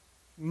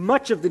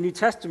much of the New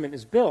Testament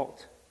is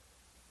built,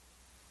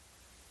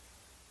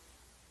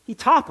 he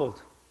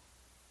toppled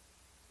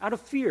out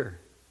of fear.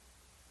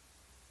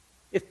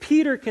 If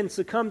Peter can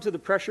succumb to the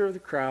pressure of the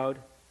crowd,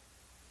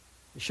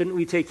 shouldn't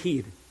we take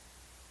heed?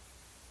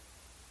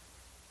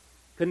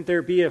 Couldn't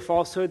there be a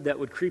falsehood that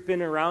would creep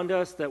in around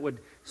us, that would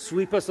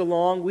sweep us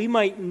along? We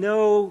might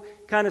know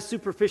kind of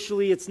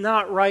superficially it's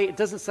not right, it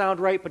doesn't sound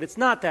right, but it's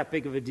not that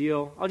big of a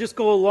deal. I'll just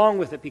go along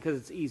with it because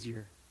it's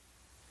easier.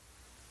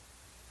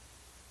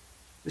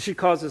 This should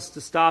cause us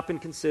to stop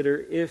and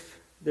consider if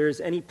there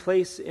is any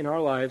place in our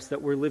lives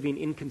that we're living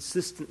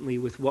inconsistently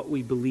with what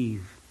we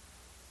believe.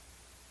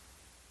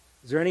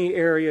 Is there any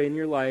area in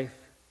your life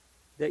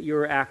that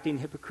you're acting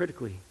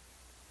hypocritically?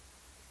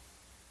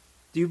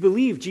 Do you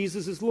believe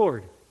Jesus is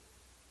Lord?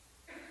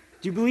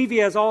 Do you believe he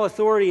has all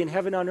authority in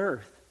heaven and on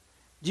earth?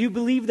 Do you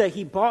believe that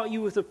he bought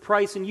you with a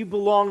price and you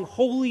belong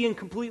wholly and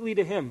completely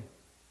to him? Do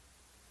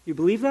you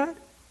believe that?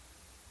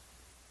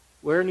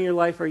 Where in your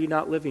life are you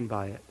not living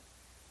by it?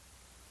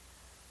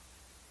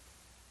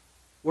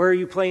 Where are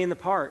you playing the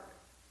part?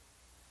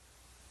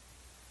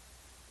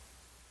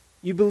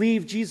 You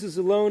believe Jesus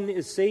alone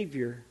is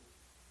Savior,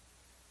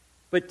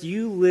 but do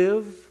you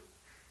live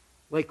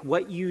like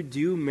what you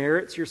do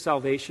merits your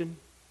salvation?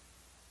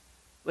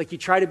 Like you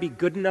try to be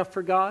good enough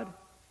for God?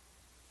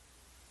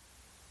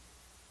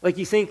 Like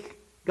you think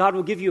God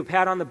will give you a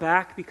pat on the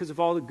back because of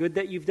all the good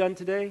that you've done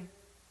today?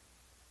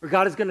 Or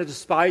God is going to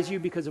despise you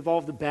because of all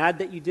of the bad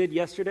that you did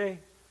yesterday?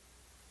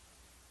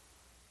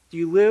 Do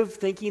you live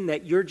thinking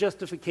that your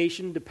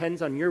justification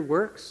depends on your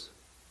works?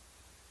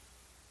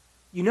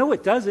 You know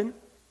it doesn't.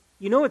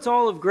 You know it's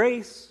all of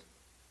grace.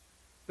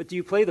 But do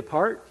you play the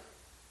part?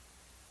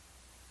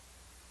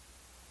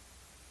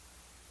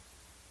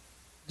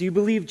 Do you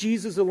believe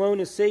Jesus alone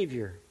is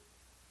Savior?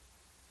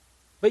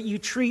 But you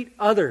treat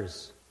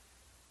others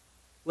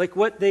like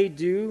what they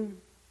do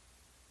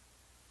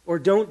or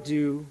don't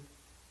do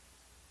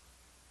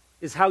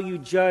is how you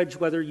judge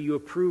whether you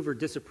approve or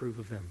disapprove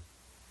of them.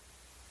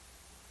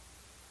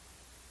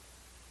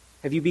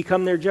 Have you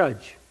become their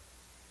judge?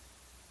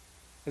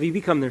 Have you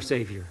become their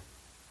Savior?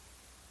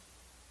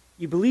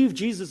 You believe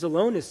Jesus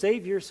alone is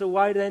Savior, so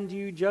why then do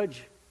you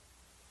judge?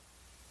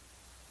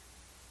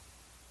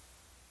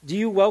 Do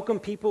you welcome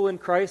people in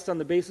Christ on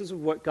the basis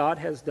of what God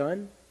has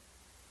done?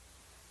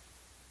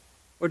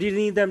 Or do you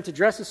need them to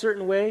dress a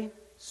certain way,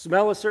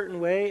 smell a certain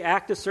way,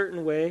 act a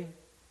certain way,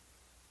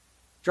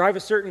 drive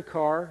a certain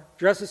car,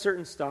 dress a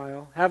certain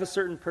style, have a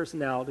certain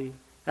personality,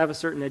 have a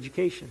certain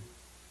education?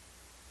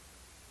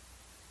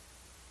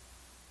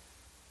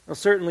 Well,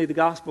 certainly the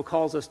gospel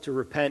calls us to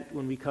repent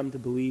when we come to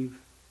believe.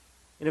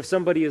 And if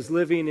somebody is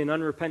living in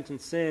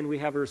unrepentant sin, we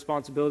have a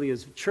responsibility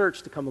as a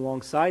church to come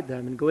alongside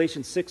them. In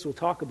Galatians 6, we'll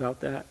talk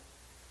about that.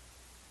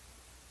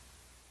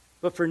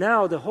 But for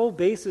now, the whole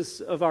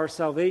basis of our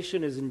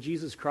salvation is in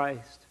Jesus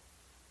Christ.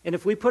 And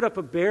if we put up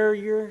a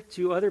barrier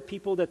to other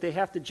people that they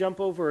have to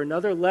jump over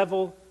another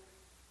level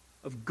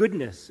of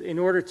goodness in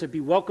order to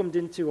be welcomed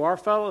into our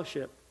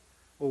fellowship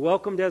or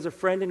welcomed as a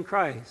friend in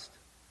Christ,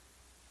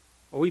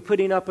 are we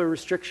putting up a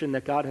restriction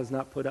that God has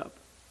not put up?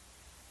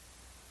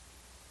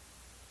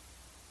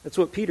 That's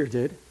what Peter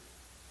did.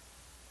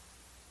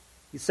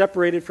 He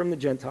separated from the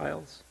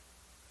Gentiles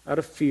out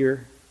of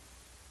fear.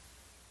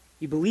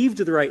 He believed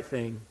the right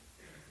thing,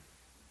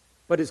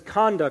 but his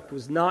conduct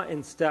was not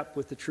in step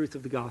with the truth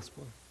of the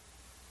gospel.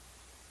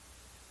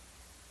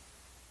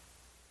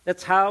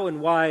 That's how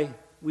and why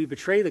we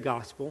betray the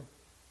gospel.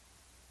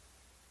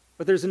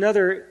 But there's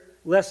another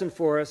lesson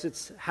for us.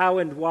 It's how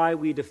and why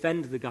we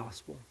defend the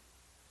gospel.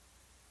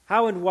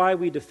 How and why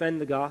we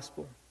defend the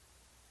gospel.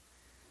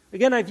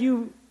 Again, I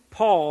view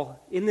Paul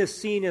in this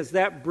scene as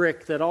that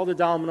brick that all the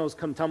dominoes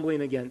come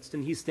tumbling against,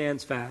 and he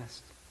stands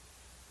fast.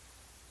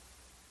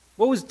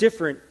 What was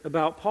different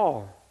about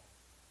Paul?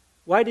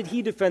 Why did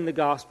he defend the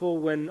gospel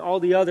when all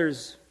the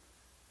others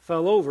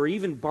fell over?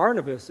 Even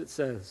Barnabas, it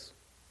says,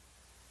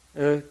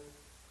 a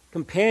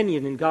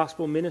companion in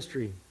gospel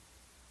ministry.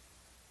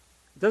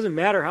 It doesn't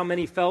matter how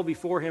many fell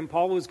before him.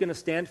 Paul was going to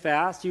stand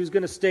fast. He was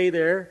going to stay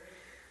there.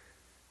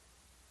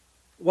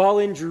 While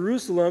in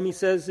Jerusalem, he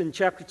says in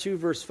chapter 2,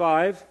 verse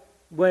 5,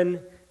 when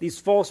these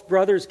false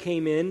brothers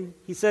came in,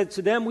 he said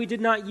to them, "We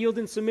did not yield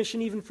in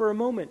submission even for a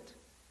moment,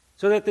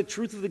 so that the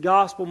truth of the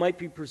gospel might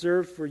be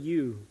preserved for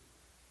you."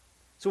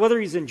 So whether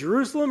he's in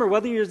Jerusalem or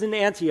whether he's in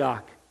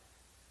Antioch,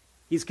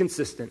 he's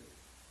consistent.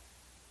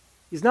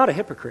 He's not a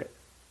hypocrite.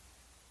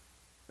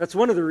 That's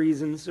one of the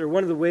reasons, or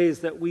one of the ways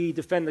that we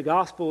defend the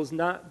gospel is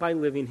not by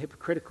living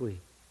hypocritically.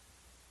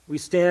 We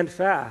stand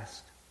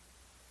fast.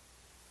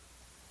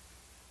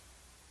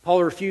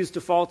 Paul refused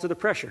to fall to the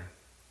pressure.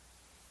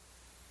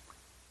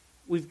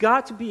 We've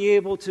got to be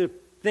able to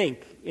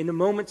think in the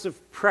moments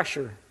of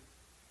pressure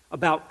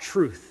about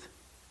truth.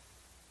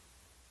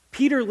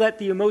 Peter let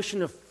the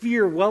emotion of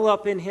fear well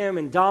up in him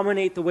and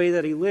dominate the way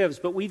that he lives,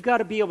 but we've got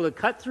to be able to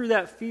cut through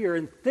that fear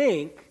and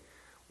think,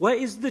 what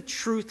is the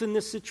truth in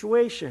this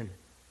situation?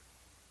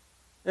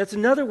 That's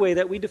another way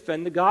that we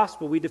defend the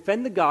gospel. We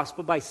defend the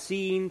gospel by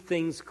seeing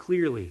things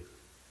clearly.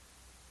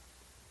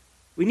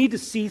 We need to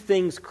see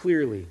things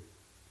clearly.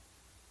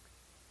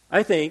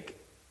 I think,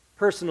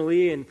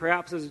 personally, and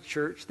perhaps as a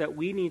church, that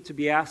we need to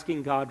be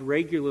asking God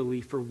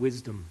regularly for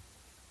wisdom.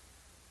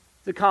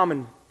 It's a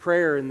common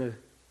prayer in the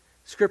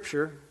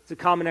Scripture. It's a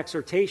common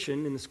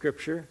exhortation in the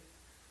Scripture.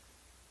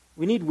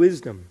 We need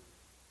wisdom.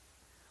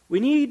 We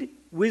need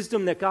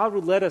wisdom that God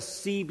would let us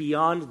see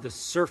beyond the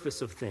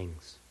surface of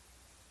things.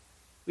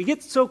 We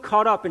get so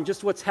caught up in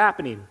just what's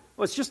happening.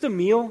 Oh, it's just a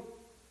meal.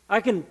 I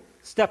can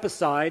step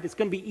aside. It's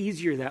going to be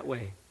easier that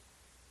way.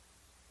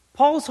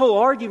 Paul's whole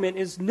argument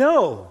is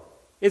no,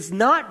 it's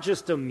not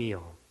just a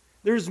meal.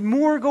 There's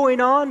more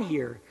going on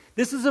here.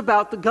 This is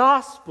about the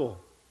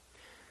gospel.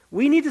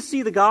 We need to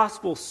see the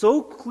gospel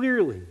so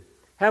clearly,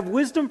 Have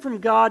wisdom from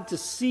God to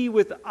see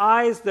with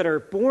eyes that are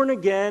born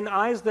again,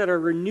 eyes that are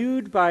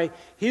renewed by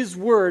His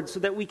Word,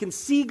 so that we can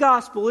see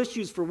gospel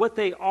issues for what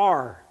they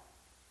are,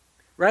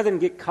 rather than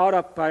get caught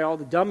up by all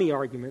the dummy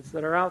arguments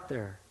that are out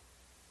there.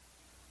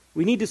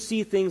 We need to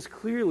see things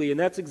clearly, and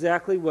that's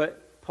exactly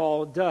what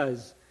Paul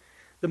does.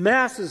 The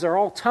masses are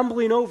all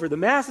tumbling over. The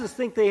masses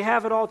think they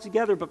have it all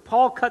together, but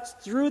Paul cuts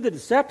through the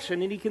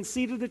deception and he can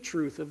see to the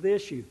truth of the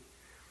issue.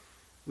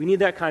 We need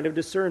that kind of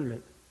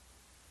discernment.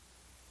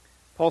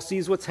 Paul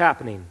sees what's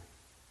happening.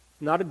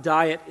 Not a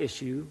diet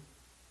issue.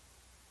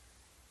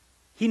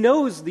 He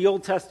knows the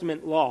Old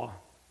Testament law.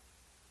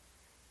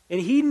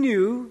 And he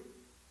knew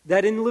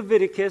that in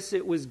Leviticus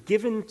it was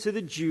given to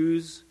the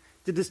Jews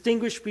to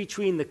distinguish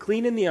between the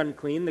clean and the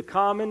unclean, the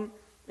common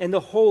and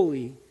the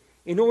holy,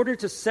 in order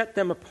to set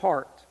them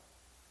apart.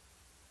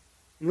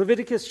 In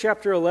Leviticus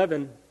chapter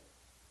 11,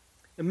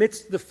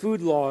 amidst the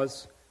food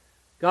laws,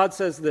 God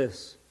says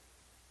this,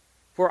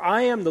 "For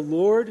I am the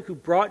Lord who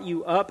brought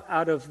you up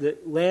out of the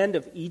land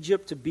of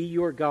Egypt to be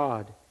your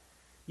God.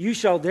 You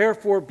shall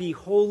therefore be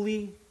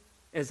holy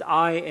as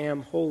I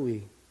am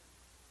holy."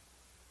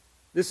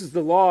 This is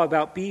the law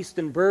about beast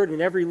and bird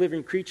and every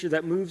living creature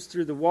that moves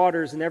through the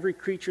waters and every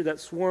creature that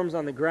swarms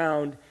on the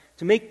ground,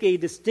 to make a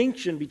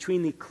distinction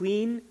between the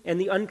clean and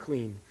the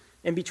unclean,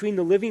 and between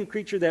the living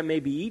creature that may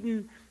be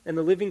eaten and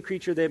the living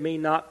creature that may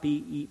not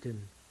be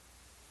eaten.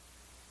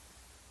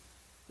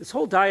 This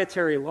whole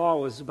dietary law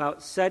was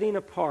about setting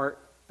apart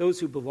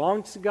those who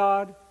belonged to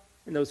God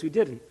and those who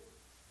didn't,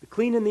 the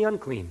clean and the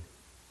unclean.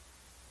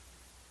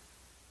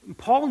 And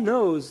Paul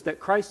knows that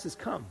Christ has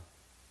come.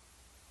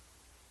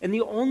 And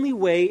the only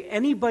way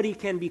anybody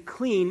can be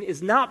clean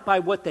is not by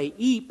what they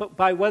eat, but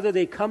by whether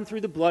they come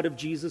through the blood of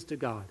Jesus to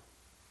God.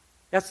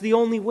 That's the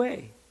only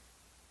way.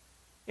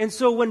 And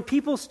so when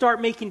people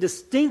start making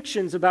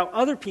distinctions about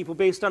other people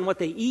based on what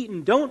they eat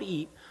and don't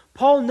eat,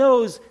 Paul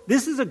knows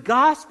this is a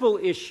gospel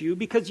issue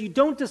because you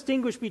don't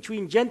distinguish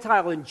between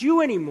Gentile and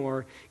Jew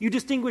anymore. You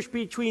distinguish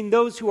between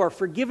those who are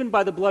forgiven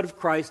by the blood of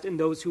Christ and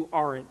those who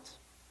aren't.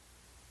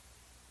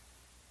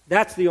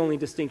 That's the only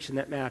distinction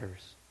that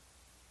matters.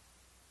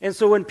 And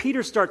so when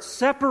Peter starts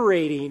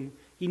separating,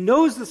 he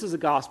knows this is a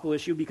gospel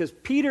issue because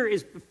Peter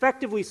is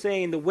effectively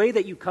saying the way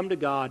that you come to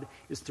God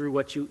is through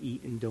what you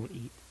eat and don't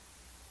eat.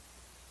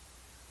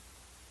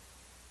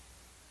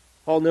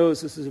 Paul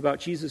knows this is about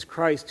Jesus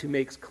Christ who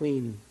makes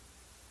clean.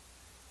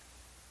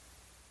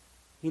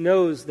 He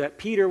knows that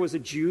Peter was a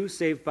Jew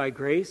saved by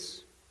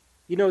grace.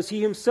 He knows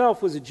he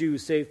himself was a Jew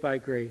saved by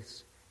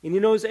grace. And he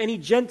knows any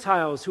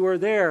Gentiles who are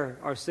there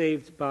are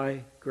saved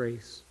by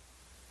grace.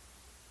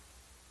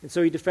 And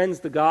so he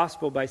defends the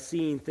gospel by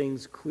seeing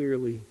things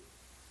clearly.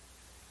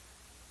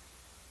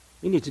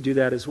 We need to do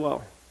that as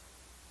well.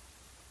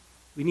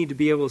 We need to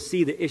be able to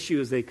see the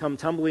issue as they come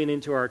tumbling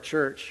into our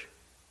church.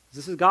 Is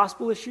this a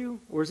gospel issue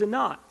or is it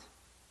not?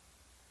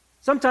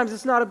 Sometimes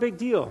it's not a big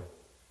deal.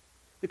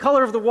 The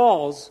color of the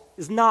walls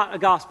is not a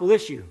gospel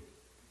issue.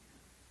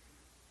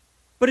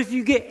 But if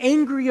you get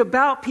angry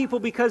about people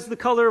because of the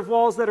color of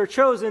walls that are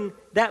chosen,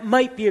 that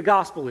might be a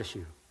gospel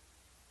issue.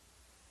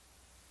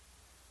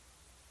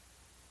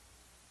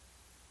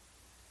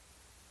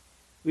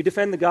 We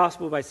defend the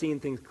gospel by seeing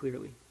things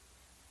clearly.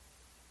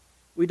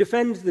 We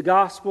defend the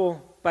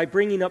gospel by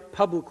bringing up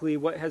publicly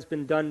what has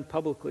been done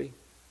publicly.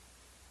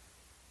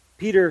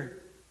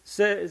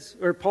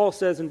 Paul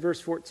says in verse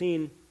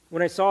 14,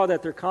 "When I saw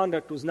that their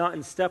conduct was not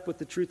in step with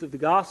the truth of the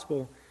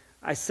gospel,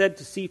 I said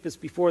to Cephas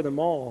before them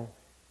all,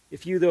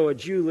 'If you, though a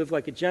Jew, live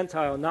like a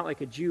Gentile, not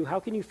like a Jew, how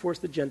can you force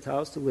the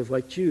Gentiles to live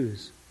like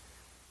Jews?'"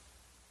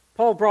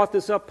 Paul brought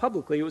this up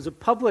publicly. It was a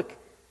public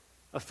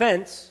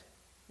offense,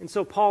 and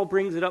so Paul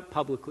brings it up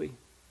publicly.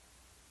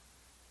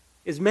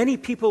 As many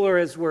people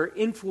as were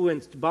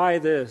influenced by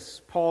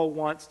this, Paul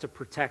wants to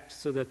protect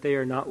so that they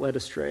are not led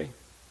astray.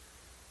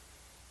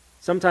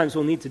 Sometimes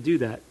we'll need to do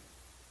that.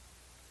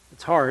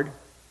 It's hard.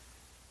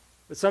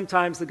 But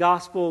sometimes the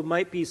gospel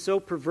might be so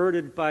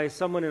perverted by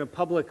someone in a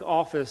public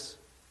office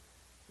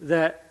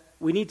that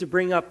we need to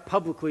bring up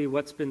publicly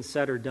what's been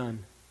said or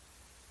done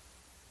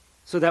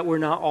so that we're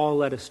not all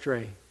led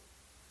astray.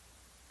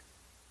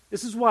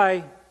 This is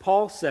why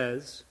Paul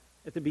says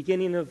at the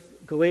beginning of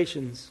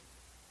Galatians,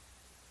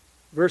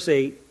 verse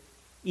 8,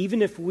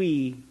 "Even if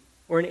we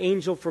or an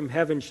angel from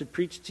heaven should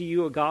preach to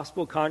you a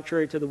gospel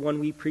contrary to the one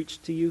we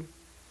preached to you,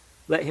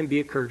 let him be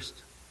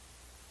accursed."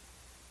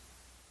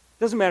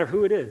 Doesn't matter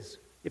who it is.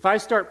 If I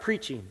start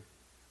preaching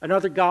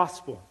another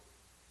gospel,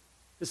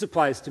 this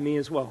applies to me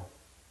as well.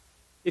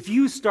 If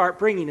you start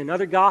bringing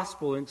another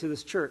gospel into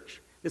this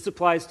church, this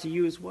applies to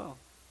you as well.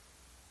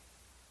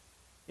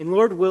 And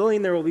Lord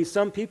willing, there will be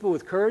some people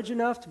with courage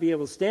enough to be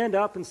able to stand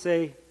up and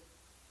say,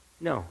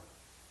 "No,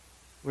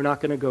 we're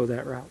not going to go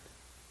that route."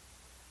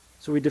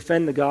 So we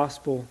defend the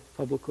gospel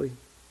publicly.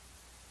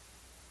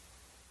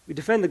 We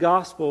defend the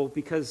gospel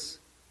because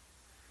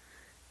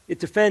it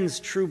defends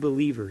true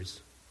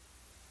believers.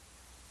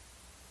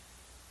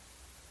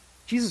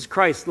 Jesus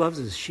Christ loves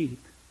his sheep,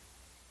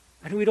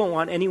 and we don't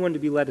want anyone to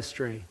be led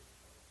astray.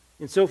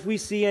 And so if we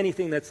see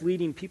anything that's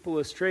leading people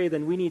astray,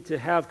 then we need to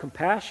have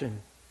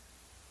compassion.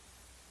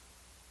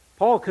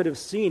 Paul could have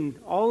seen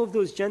all of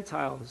those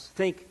Gentiles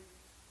think,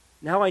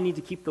 now I need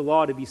to keep the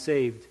law to be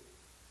saved.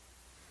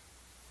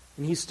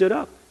 And he stood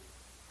up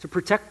to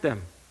protect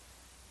them,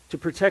 to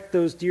protect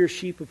those dear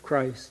sheep of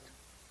Christ.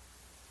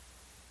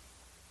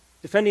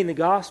 Defending the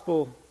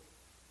gospel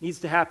needs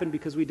to happen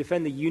because we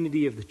defend the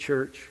unity of the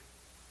church.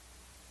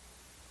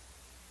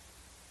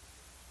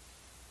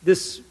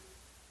 This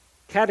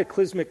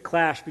cataclysmic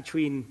clash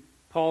between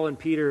Paul and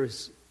Peter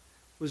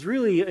was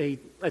really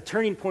a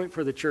turning point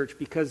for the church,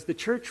 because the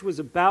church was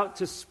about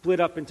to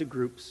split up into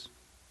groups.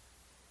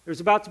 There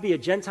was about to be a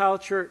Gentile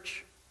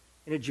church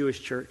and a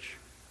Jewish church.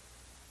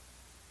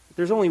 But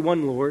there's only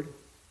one Lord.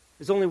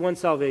 There's only one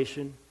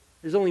salvation.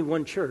 There's only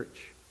one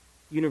church,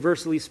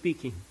 universally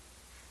speaking.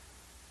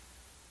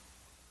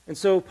 And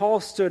so Paul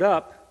stood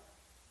up,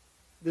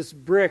 this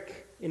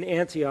brick in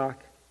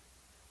Antioch,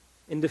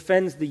 and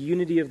defends the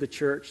unity of the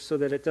church so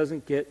that it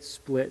doesn't get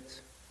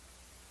split.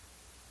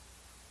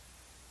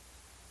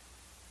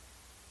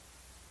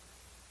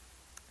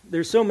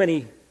 There's so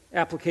many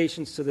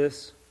applications to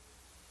this.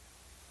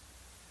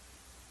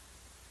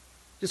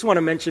 Just want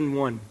to mention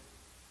one.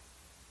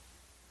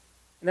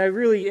 And I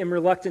really am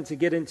reluctant to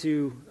get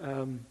into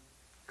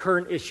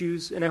current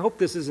issues, and I hope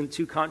this isn't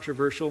too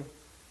controversial.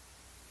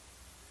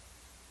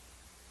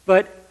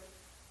 But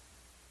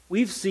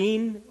we've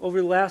seen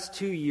over the last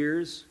 2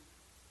 years,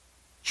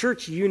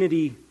 church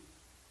unity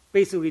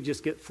basically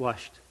just get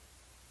flushed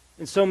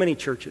in so many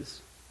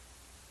churches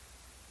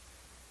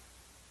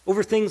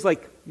over things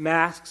like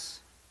masks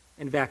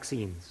and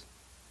vaccines.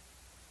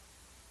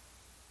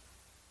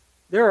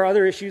 There are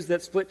other issues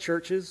that split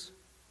churches,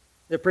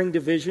 that bring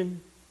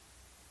division.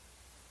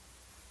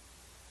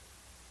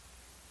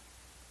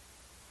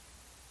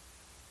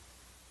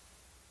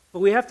 But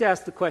we have to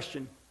ask the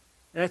question,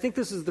 and I think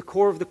this is the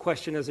core of the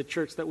question as a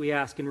church that we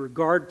ask in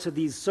regard to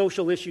these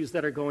social issues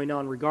that are going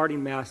on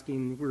regarding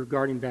masking,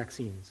 regarding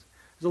vaccines.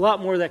 There's a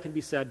lot more that can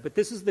be said, but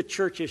this is the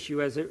church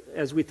issue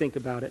as we think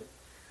about it.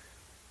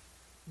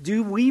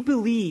 Do we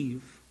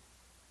believe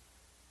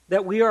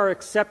that we are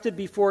accepted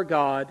before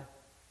God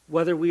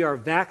whether we are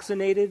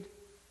vaccinated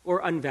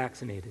or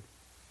unvaccinated?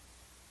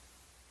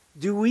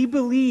 Do we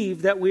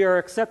believe that we are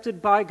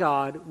accepted by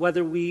God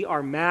whether we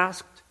are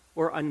masked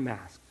or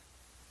unmasked?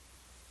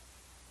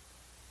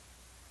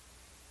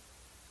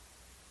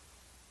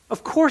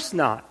 Of course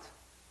not.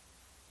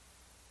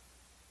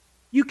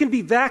 You can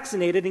be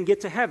vaccinated and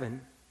get to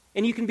heaven,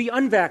 and you can be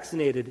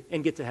unvaccinated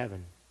and get to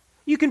heaven.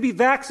 You can be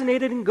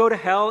vaccinated and go to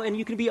hell, and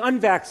you can be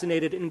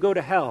unvaccinated and go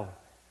to hell.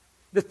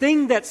 The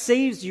thing that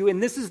saves you,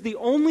 and this is the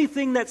only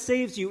thing that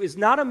saves you, is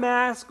not a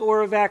mask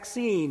or a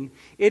vaccine.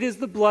 It is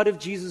the blood of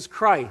Jesus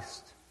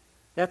Christ.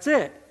 That's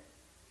it.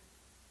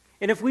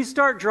 And if we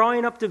start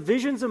drawing up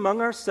divisions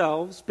among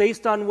ourselves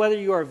based on whether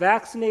you are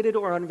vaccinated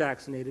or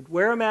unvaccinated,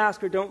 wear a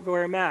mask or don't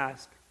wear a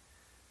mask,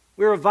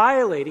 we are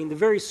violating the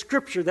very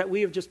scripture that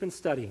we have just been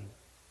studying.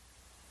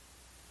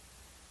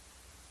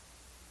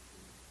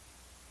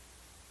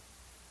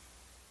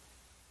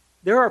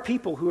 There are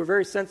people who are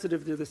very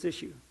sensitive to this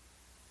issue.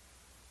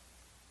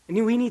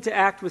 And we need to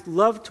act with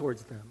love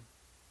towards them.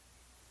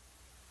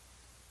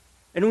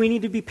 And we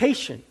need to be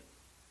patient.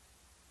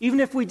 Even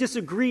if we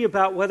disagree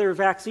about whether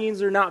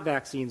vaccines are not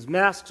vaccines,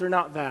 masks are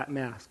not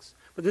masks.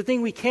 But the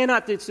thing we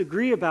cannot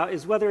disagree about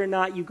is whether or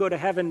not you go to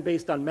heaven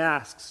based on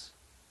masks.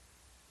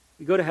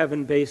 You go to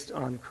heaven based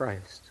on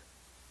Christ.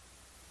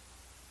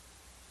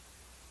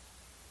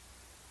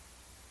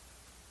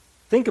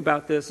 Think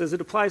about this as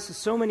it applies to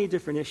so many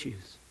different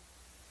issues.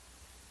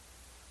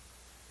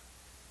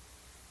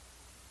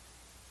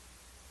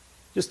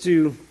 Just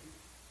to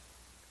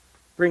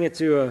bring it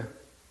to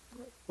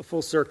a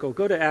full circle,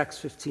 go to Acts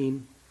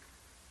 15.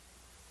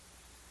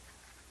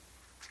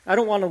 I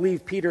don't want to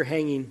leave Peter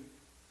hanging.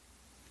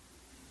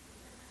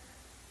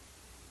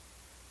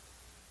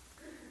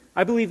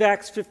 I believe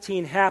Acts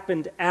 15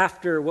 happened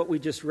after what we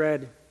just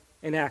read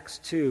in Acts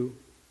 2.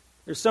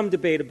 There's some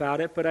debate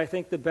about it, but I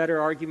think the better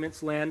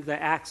arguments land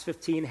that Acts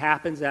 15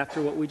 happens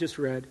after what we just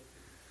read.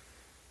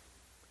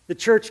 The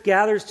church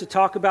gathers to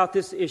talk about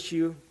this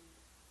issue.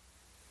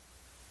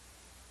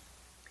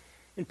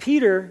 And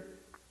Peter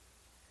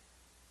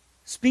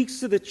speaks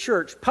to the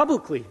church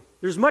publicly.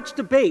 There's much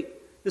debate.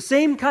 The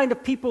same kind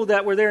of people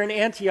that were there in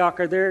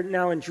Antioch are there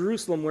now in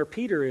Jerusalem where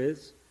Peter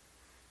is.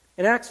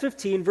 In Acts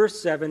 15, verse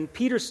 7,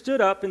 Peter stood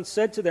up and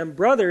said to them,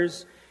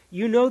 "Brothers,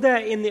 you know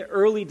that in the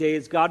early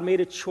days God made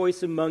a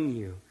choice among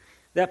you,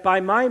 that by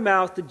my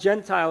mouth the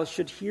Gentiles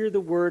should hear the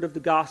word of the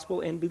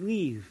gospel and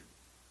believe.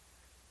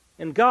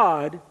 And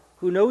God,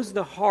 who knows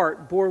the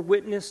heart, bore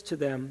witness to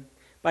them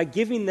by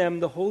giving them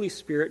the Holy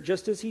Spirit,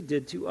 just as he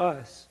did to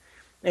us.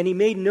 And he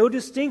made no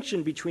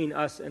distinction between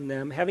us and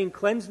them, having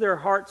cleansed their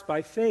hearts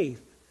by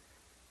faith.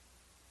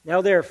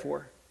 Now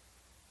therefore,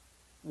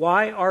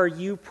 why are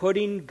you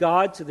putting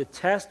God to the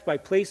test by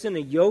placing a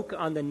yoke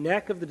on the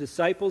neck of the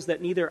disciples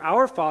that neither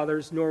our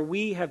fathers nor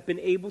we have been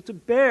able to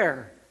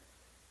bear?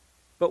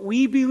 But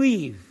we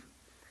believe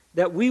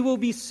that we will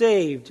be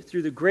saved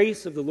through the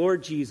grace of the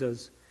Lord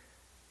Jesus,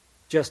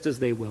 just as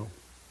they will.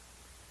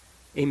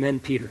 Amen,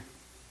 Peter.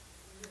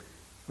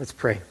 Let's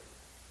pray.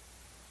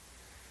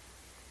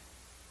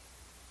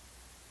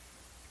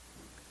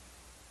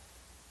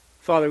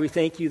 Father, we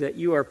thank you that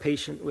you are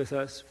patient with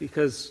us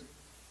because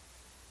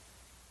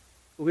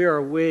we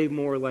are way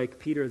more like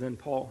Peter than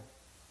Paul.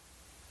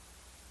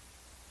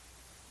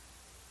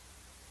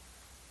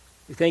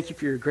 We thank you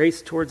for your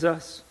grace towards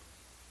us.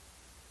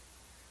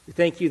 We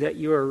thank you that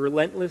you are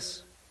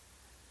relentless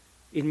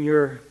in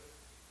your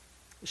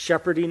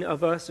shepherding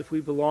of us if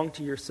we belong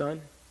to your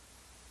Son.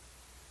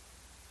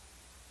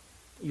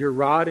 Your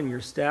rod and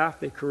your staff,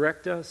 they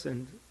correct us.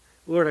 And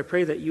Lord, I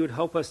pray that you would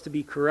help us to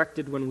be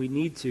corrected when we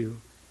need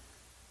to.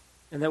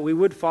 And that we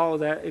would follow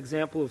that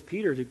example of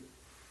Peter to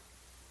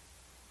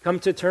come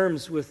to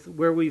terms with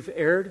where we've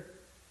erred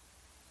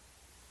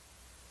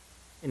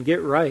and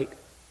get right.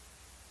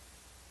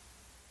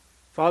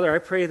 Father, I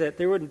pray that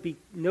there would be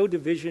no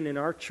division in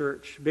our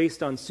church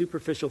based on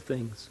superficial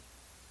things.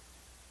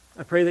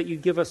 I pray that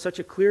you'd give us such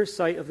a clear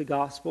sight of the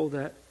gospel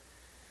that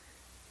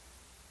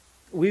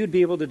we would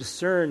be able to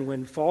discern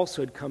when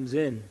falsehood comes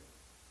in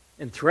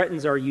and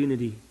threatens our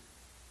unity.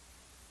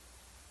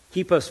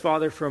 Keep us,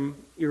 Father, from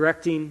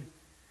erecting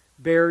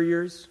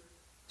barriers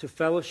to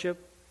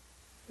fellowship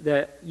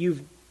that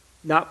you've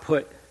not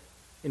put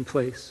in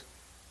place.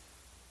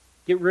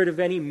 Get rid of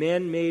any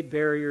man-made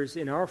barriers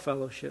in our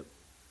fellowship,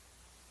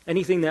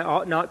 anything that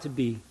ought not to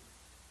be.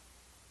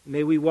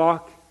 May we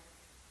walk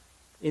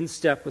in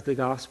step with the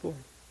gospel.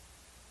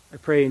 I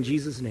pray in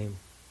Jesus' name.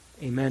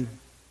 Amen.